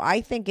to, so I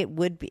think it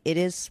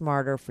is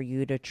smarter for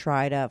you to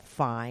try to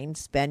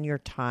spend your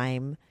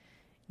time,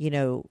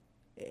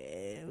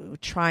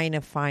 trying to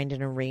find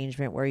an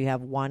arrangement where you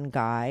have one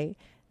guy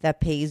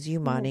that pays you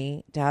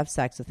money to have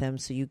sex with him,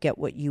 so you get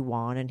what you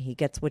want and he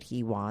gets what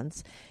he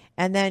wants.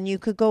 And then you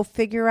could go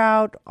figure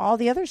out all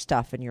the other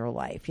stuff in your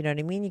life. You know what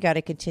I mean? You got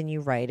to continue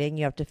writing.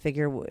 You have to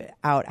figure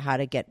out how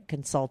to get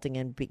consulting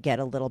and get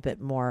a little bit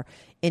more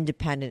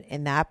independent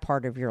in that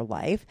part of your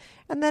life.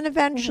 And then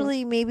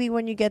eventually, maybe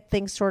when you get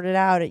things sorted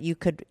out,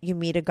 you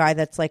meet a guy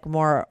that's like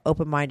more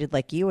open-minded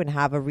like you, and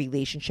have a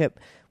relationship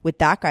with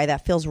that guy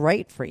that feels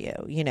right for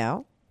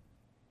you,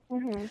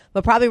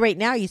 But probably right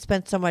now you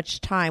spend so much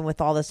time with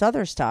all this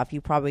other stuff,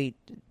 you probably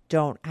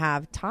don't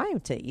have time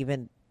to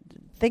even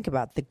think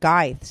about the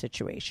guy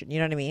situation. You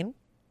know what I mean?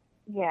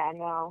 Yeah,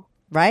 no.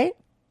 Right?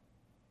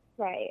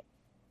 Right.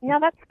 No,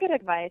 that's good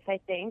advice, I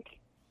think.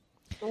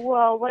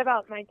 Well, what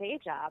about my day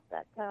job?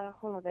 That's a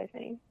whole other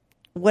thing.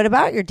 What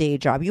about your day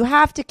job? You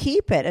have to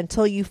keep it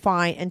until you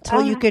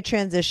could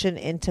transition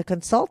into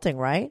consulting,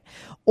 right?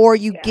 Or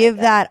you give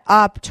that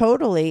up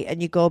totally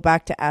and you go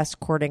back to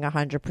escorting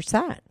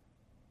 100%.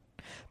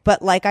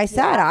 But like I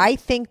said, I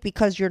think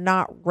because you're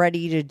not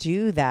ready to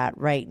do that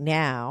right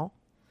now,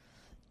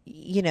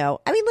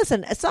 I mean,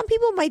 listen, some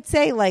people might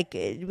say like,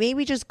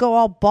 maybe just go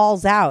all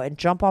balls out and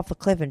jump off the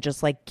cliff and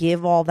just like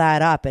give all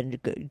that up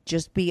and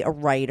just be a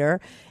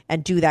writer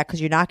and do that, because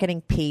you're not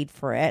getting paid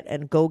for it,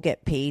 and go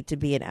get paid to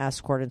be an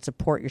escort and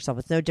support yourself.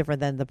 It's no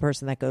different than the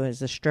person that goes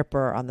as a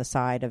stripper on the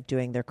side of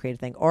doing their creative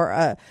thing, or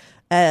a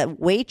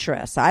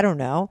waitress. I don't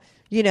know.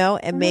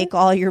 And make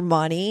all your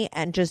money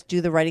and just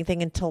do the right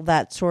thing until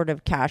that sort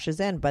of cashes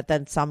in. But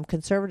then some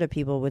conservative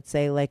people would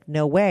say, like,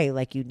 no way,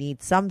 like, you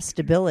need some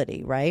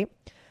stability, right?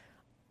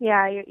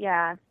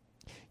 Yeah.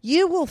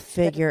 You will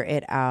figure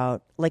it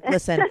out. Like,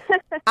 listen,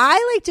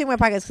 I like doing my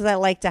podcast because I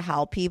like to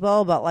help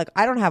people, but like,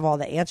 I don't have all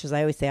the answers.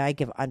 I always say I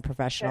give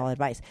unprofessional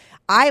advice.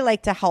 I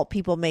like to help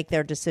people make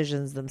their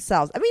decisions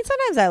themselves. I mean,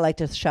 sometimes I like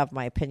to shove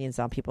my opinions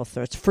down people's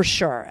throats, for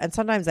sure. And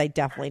sometimes I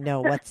definitely know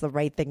what's the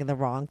right thing and the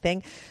wrong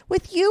thing.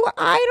 With you,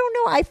 I don't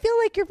know. I feel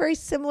like you're very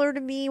similar to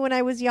me when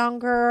I was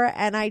younger.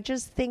 And I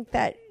just think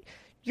that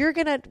you're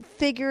going to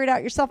figure it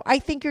out yourself. I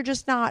think you're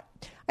just not.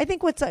 I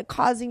think what's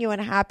causing you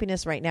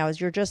unhappiness right now is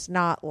you're just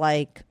not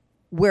like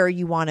where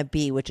you want to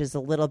be, which is a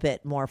little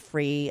bit more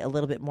free, a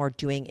little bit more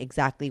doing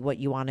exactly what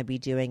you want to be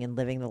doing and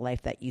living the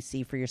life that you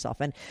see for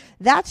yourself. And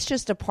that's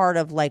just a part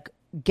of like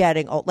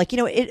getting old. Like,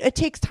 it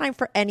takes time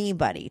for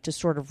anybody to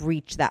sort of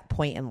reach that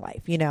point in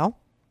life,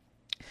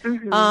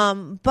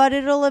 but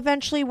it'll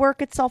eventually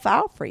work itself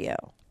out for you,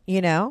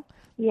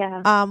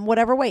 Yeah.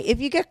 Whatever way. If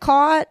you get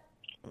caught,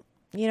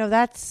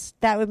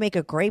 that would make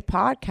a great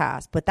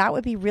podcast, but that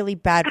would be really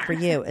bad for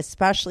you,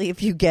 especially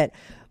if you get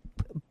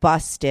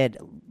busted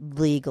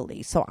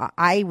legally. So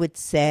I would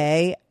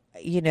say,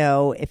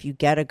 if you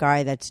get a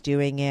guy that's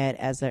doing it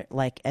as a,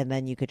 like, and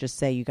then you could just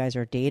say you guys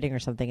are dating or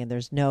something, and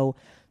there's no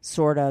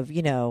sort of,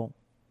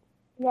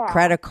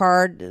 credit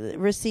card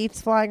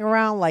receipts flying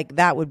around, like,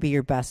 that would be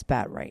your best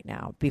bet right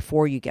now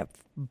before you get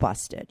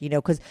busted,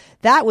 because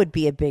that would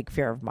be a big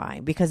fear of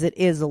mine, because it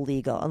is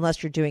illegal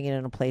unless you're doing it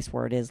in a place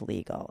where it is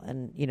legal.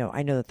 And,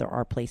 I know that there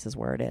are places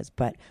where it is,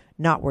 but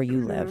not where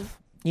you live.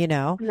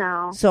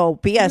 No. So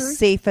be as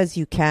safe as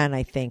you can,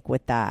 I think,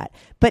 with that.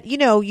 But,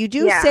 you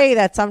do say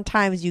that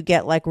sometimes you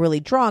get like really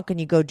drunk and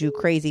you go do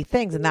crazy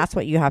things, and that's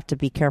what you have to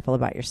be careful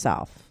about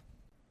yourself.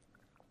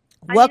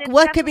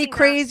 What could be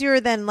crazier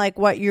than like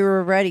what you've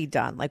already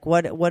done? Like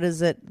what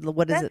is it?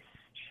 That's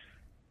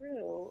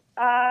true.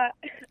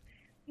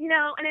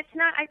 And it's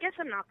not, I guess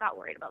I'm not that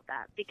worried about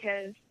that,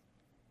 because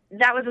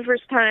that was the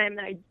first time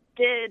that I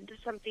did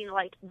something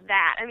like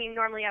that. I mean,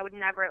 normally I would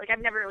never, like,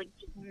 I've never like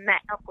just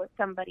met up with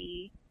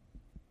somebody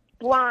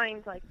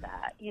blind like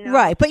that,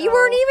 Right, but you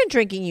weren't even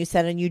drinking, you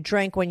said, and you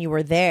drank when you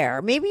were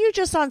there. Maybe you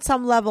just on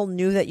some level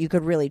knew that you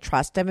could really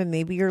trust him, and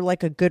maybe you're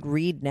like a good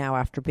read now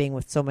after being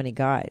with so many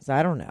guys.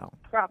 I don't know.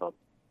 Probably.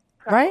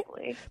 Right?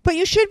 But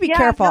you should be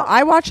careful. No.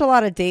 I watch a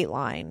lot of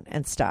Dateline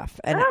and stuff,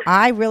 and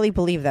I really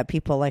believe that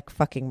people like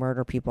fucking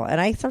murder people. And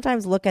I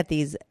sometimes look at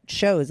these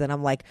shows and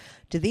I'm like,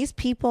 do these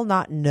people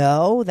not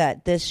know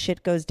that this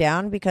shit goes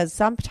down? Because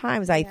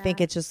sometimes I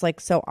think it's just like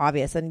so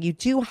obvious, and you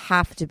do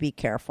have to be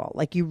careful.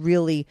 Like, you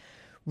really,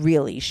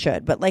 really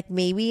should. But like,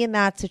 maybe in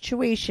that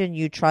situation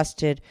you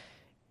trusted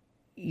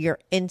your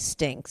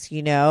instincts,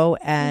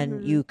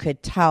 and you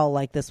could tell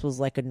like this was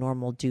like a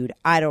normal dude.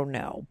 I don't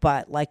know.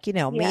 But like,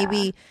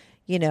 maybe,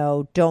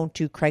 don't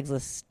do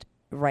Craigslist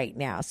right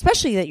now,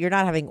 especially that you're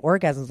not having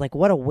orgasms. Like,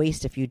 what a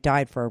waste if you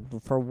died for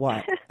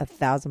what,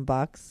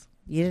 $1,000?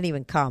 You didn't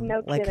even come.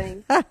 No like,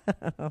 kidding.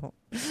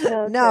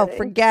 No,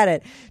 forget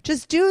it.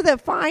 Just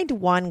find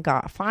one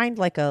guy, find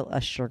like a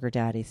sugar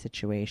daddy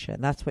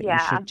situation. That's what you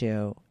should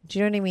do. Do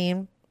you know what I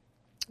mean?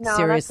 No,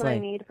 Seriously. that's what I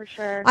need for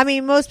sure. I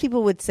mean, most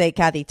people would say,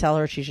 Kathy, tell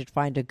her she should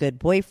find a good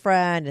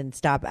boyfriend and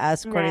stop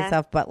escorting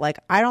stuff. But like,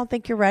 I don't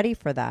think you're ready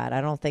for that. I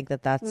don't think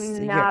that's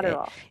not at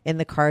all in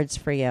the cards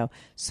for you.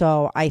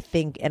 So I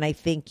think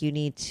you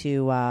need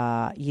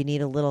to, you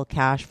need a little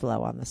cash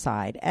flow on the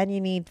side, and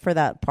you need for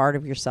that part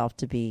of yourself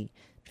to be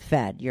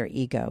fed, your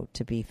ego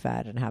to be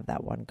fed, and have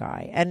that one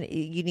guy. And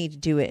you need to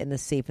do it in the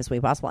safest way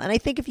possible. And I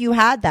think if you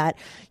had that,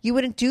 you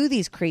wouldn't do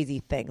these crazy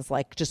things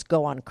like just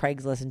go on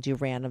Craigslist and do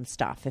random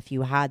stuff if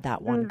you had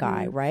that one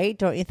guy, right?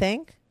 Don't you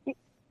think?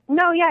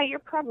 No, yeah, you're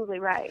probably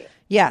right.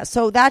 Yeah,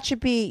 so that should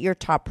be your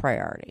top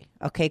priority,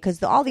 okay?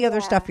 Because all the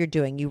other stuff you're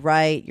doing, you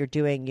write, you're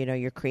doing,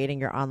 you're creating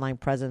your online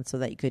presence so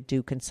that you could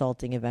do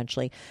consulting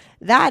eventually.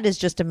 That is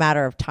just a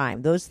matter of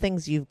time. Those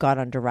things you've got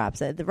under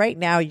wraps. Right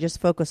now, you just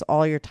focus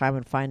all your time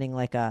on finding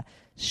like a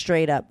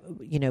straight up,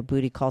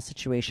 booty call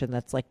situation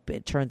that's like,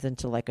 it turns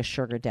into like a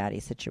sugar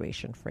daddy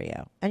situation for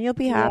you. And you'll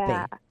be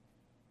happy.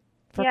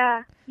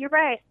 Yeah, you're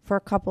right. For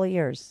a couple of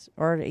years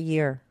or a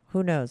year.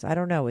 Who knows? I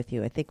don't know with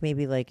you. I think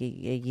maybe like a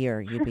year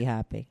you'd be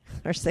happy,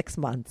 or 6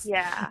 months.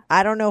 Yeah.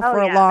 I don't know for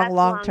a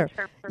long term.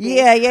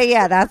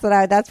 Yeah.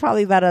 That's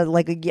probably about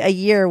a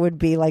year would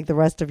be like the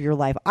rest of your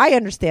life. I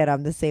understand.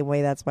 I'm the same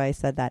way. That's why I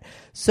said that.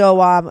 So,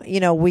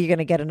 we're going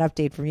to get an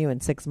update from you in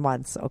 6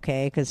 months.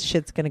 Okay. Cause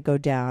shit's going to go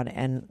down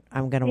and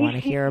I'm going to want to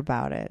hear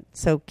about it.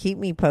 So keep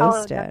me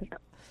posted.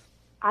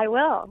 I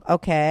will.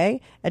 Okay.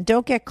 And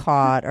don't get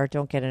caught or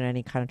don't get in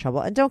any kind of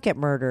trouble, and don't get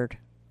murdered.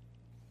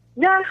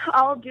 No,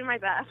 I'll do my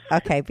best.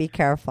 Okay, be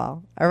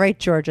careful. All right,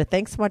 Georgia,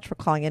 thanks so much for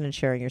calling in and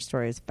sharing your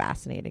story. It was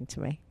fascinating to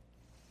me.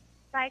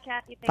 Bye,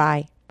 Kathy.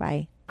 Thanks.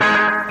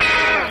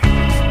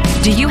 Bye.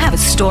 Do you have a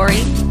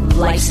story,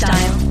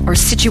 lifestyle, or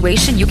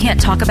situation you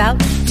can't talk about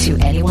to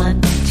anyone?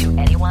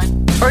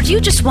 Or do you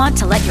just want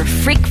to let your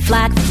freak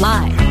flag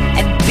fly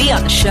and be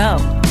on the show?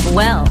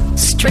 Well,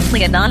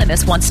 Strictly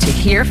Anonymous wants to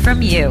hear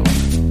from you.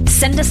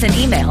 Send us an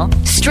email,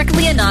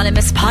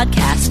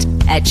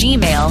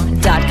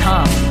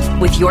 strictlyanonymouspodcast@gmail.com,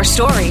 with your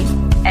story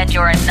and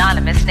your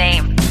anonymous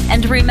name.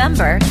 And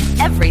remember,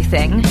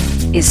 everything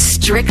is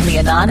strictly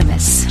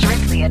anonymous.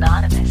 Strictly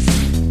Anonymous.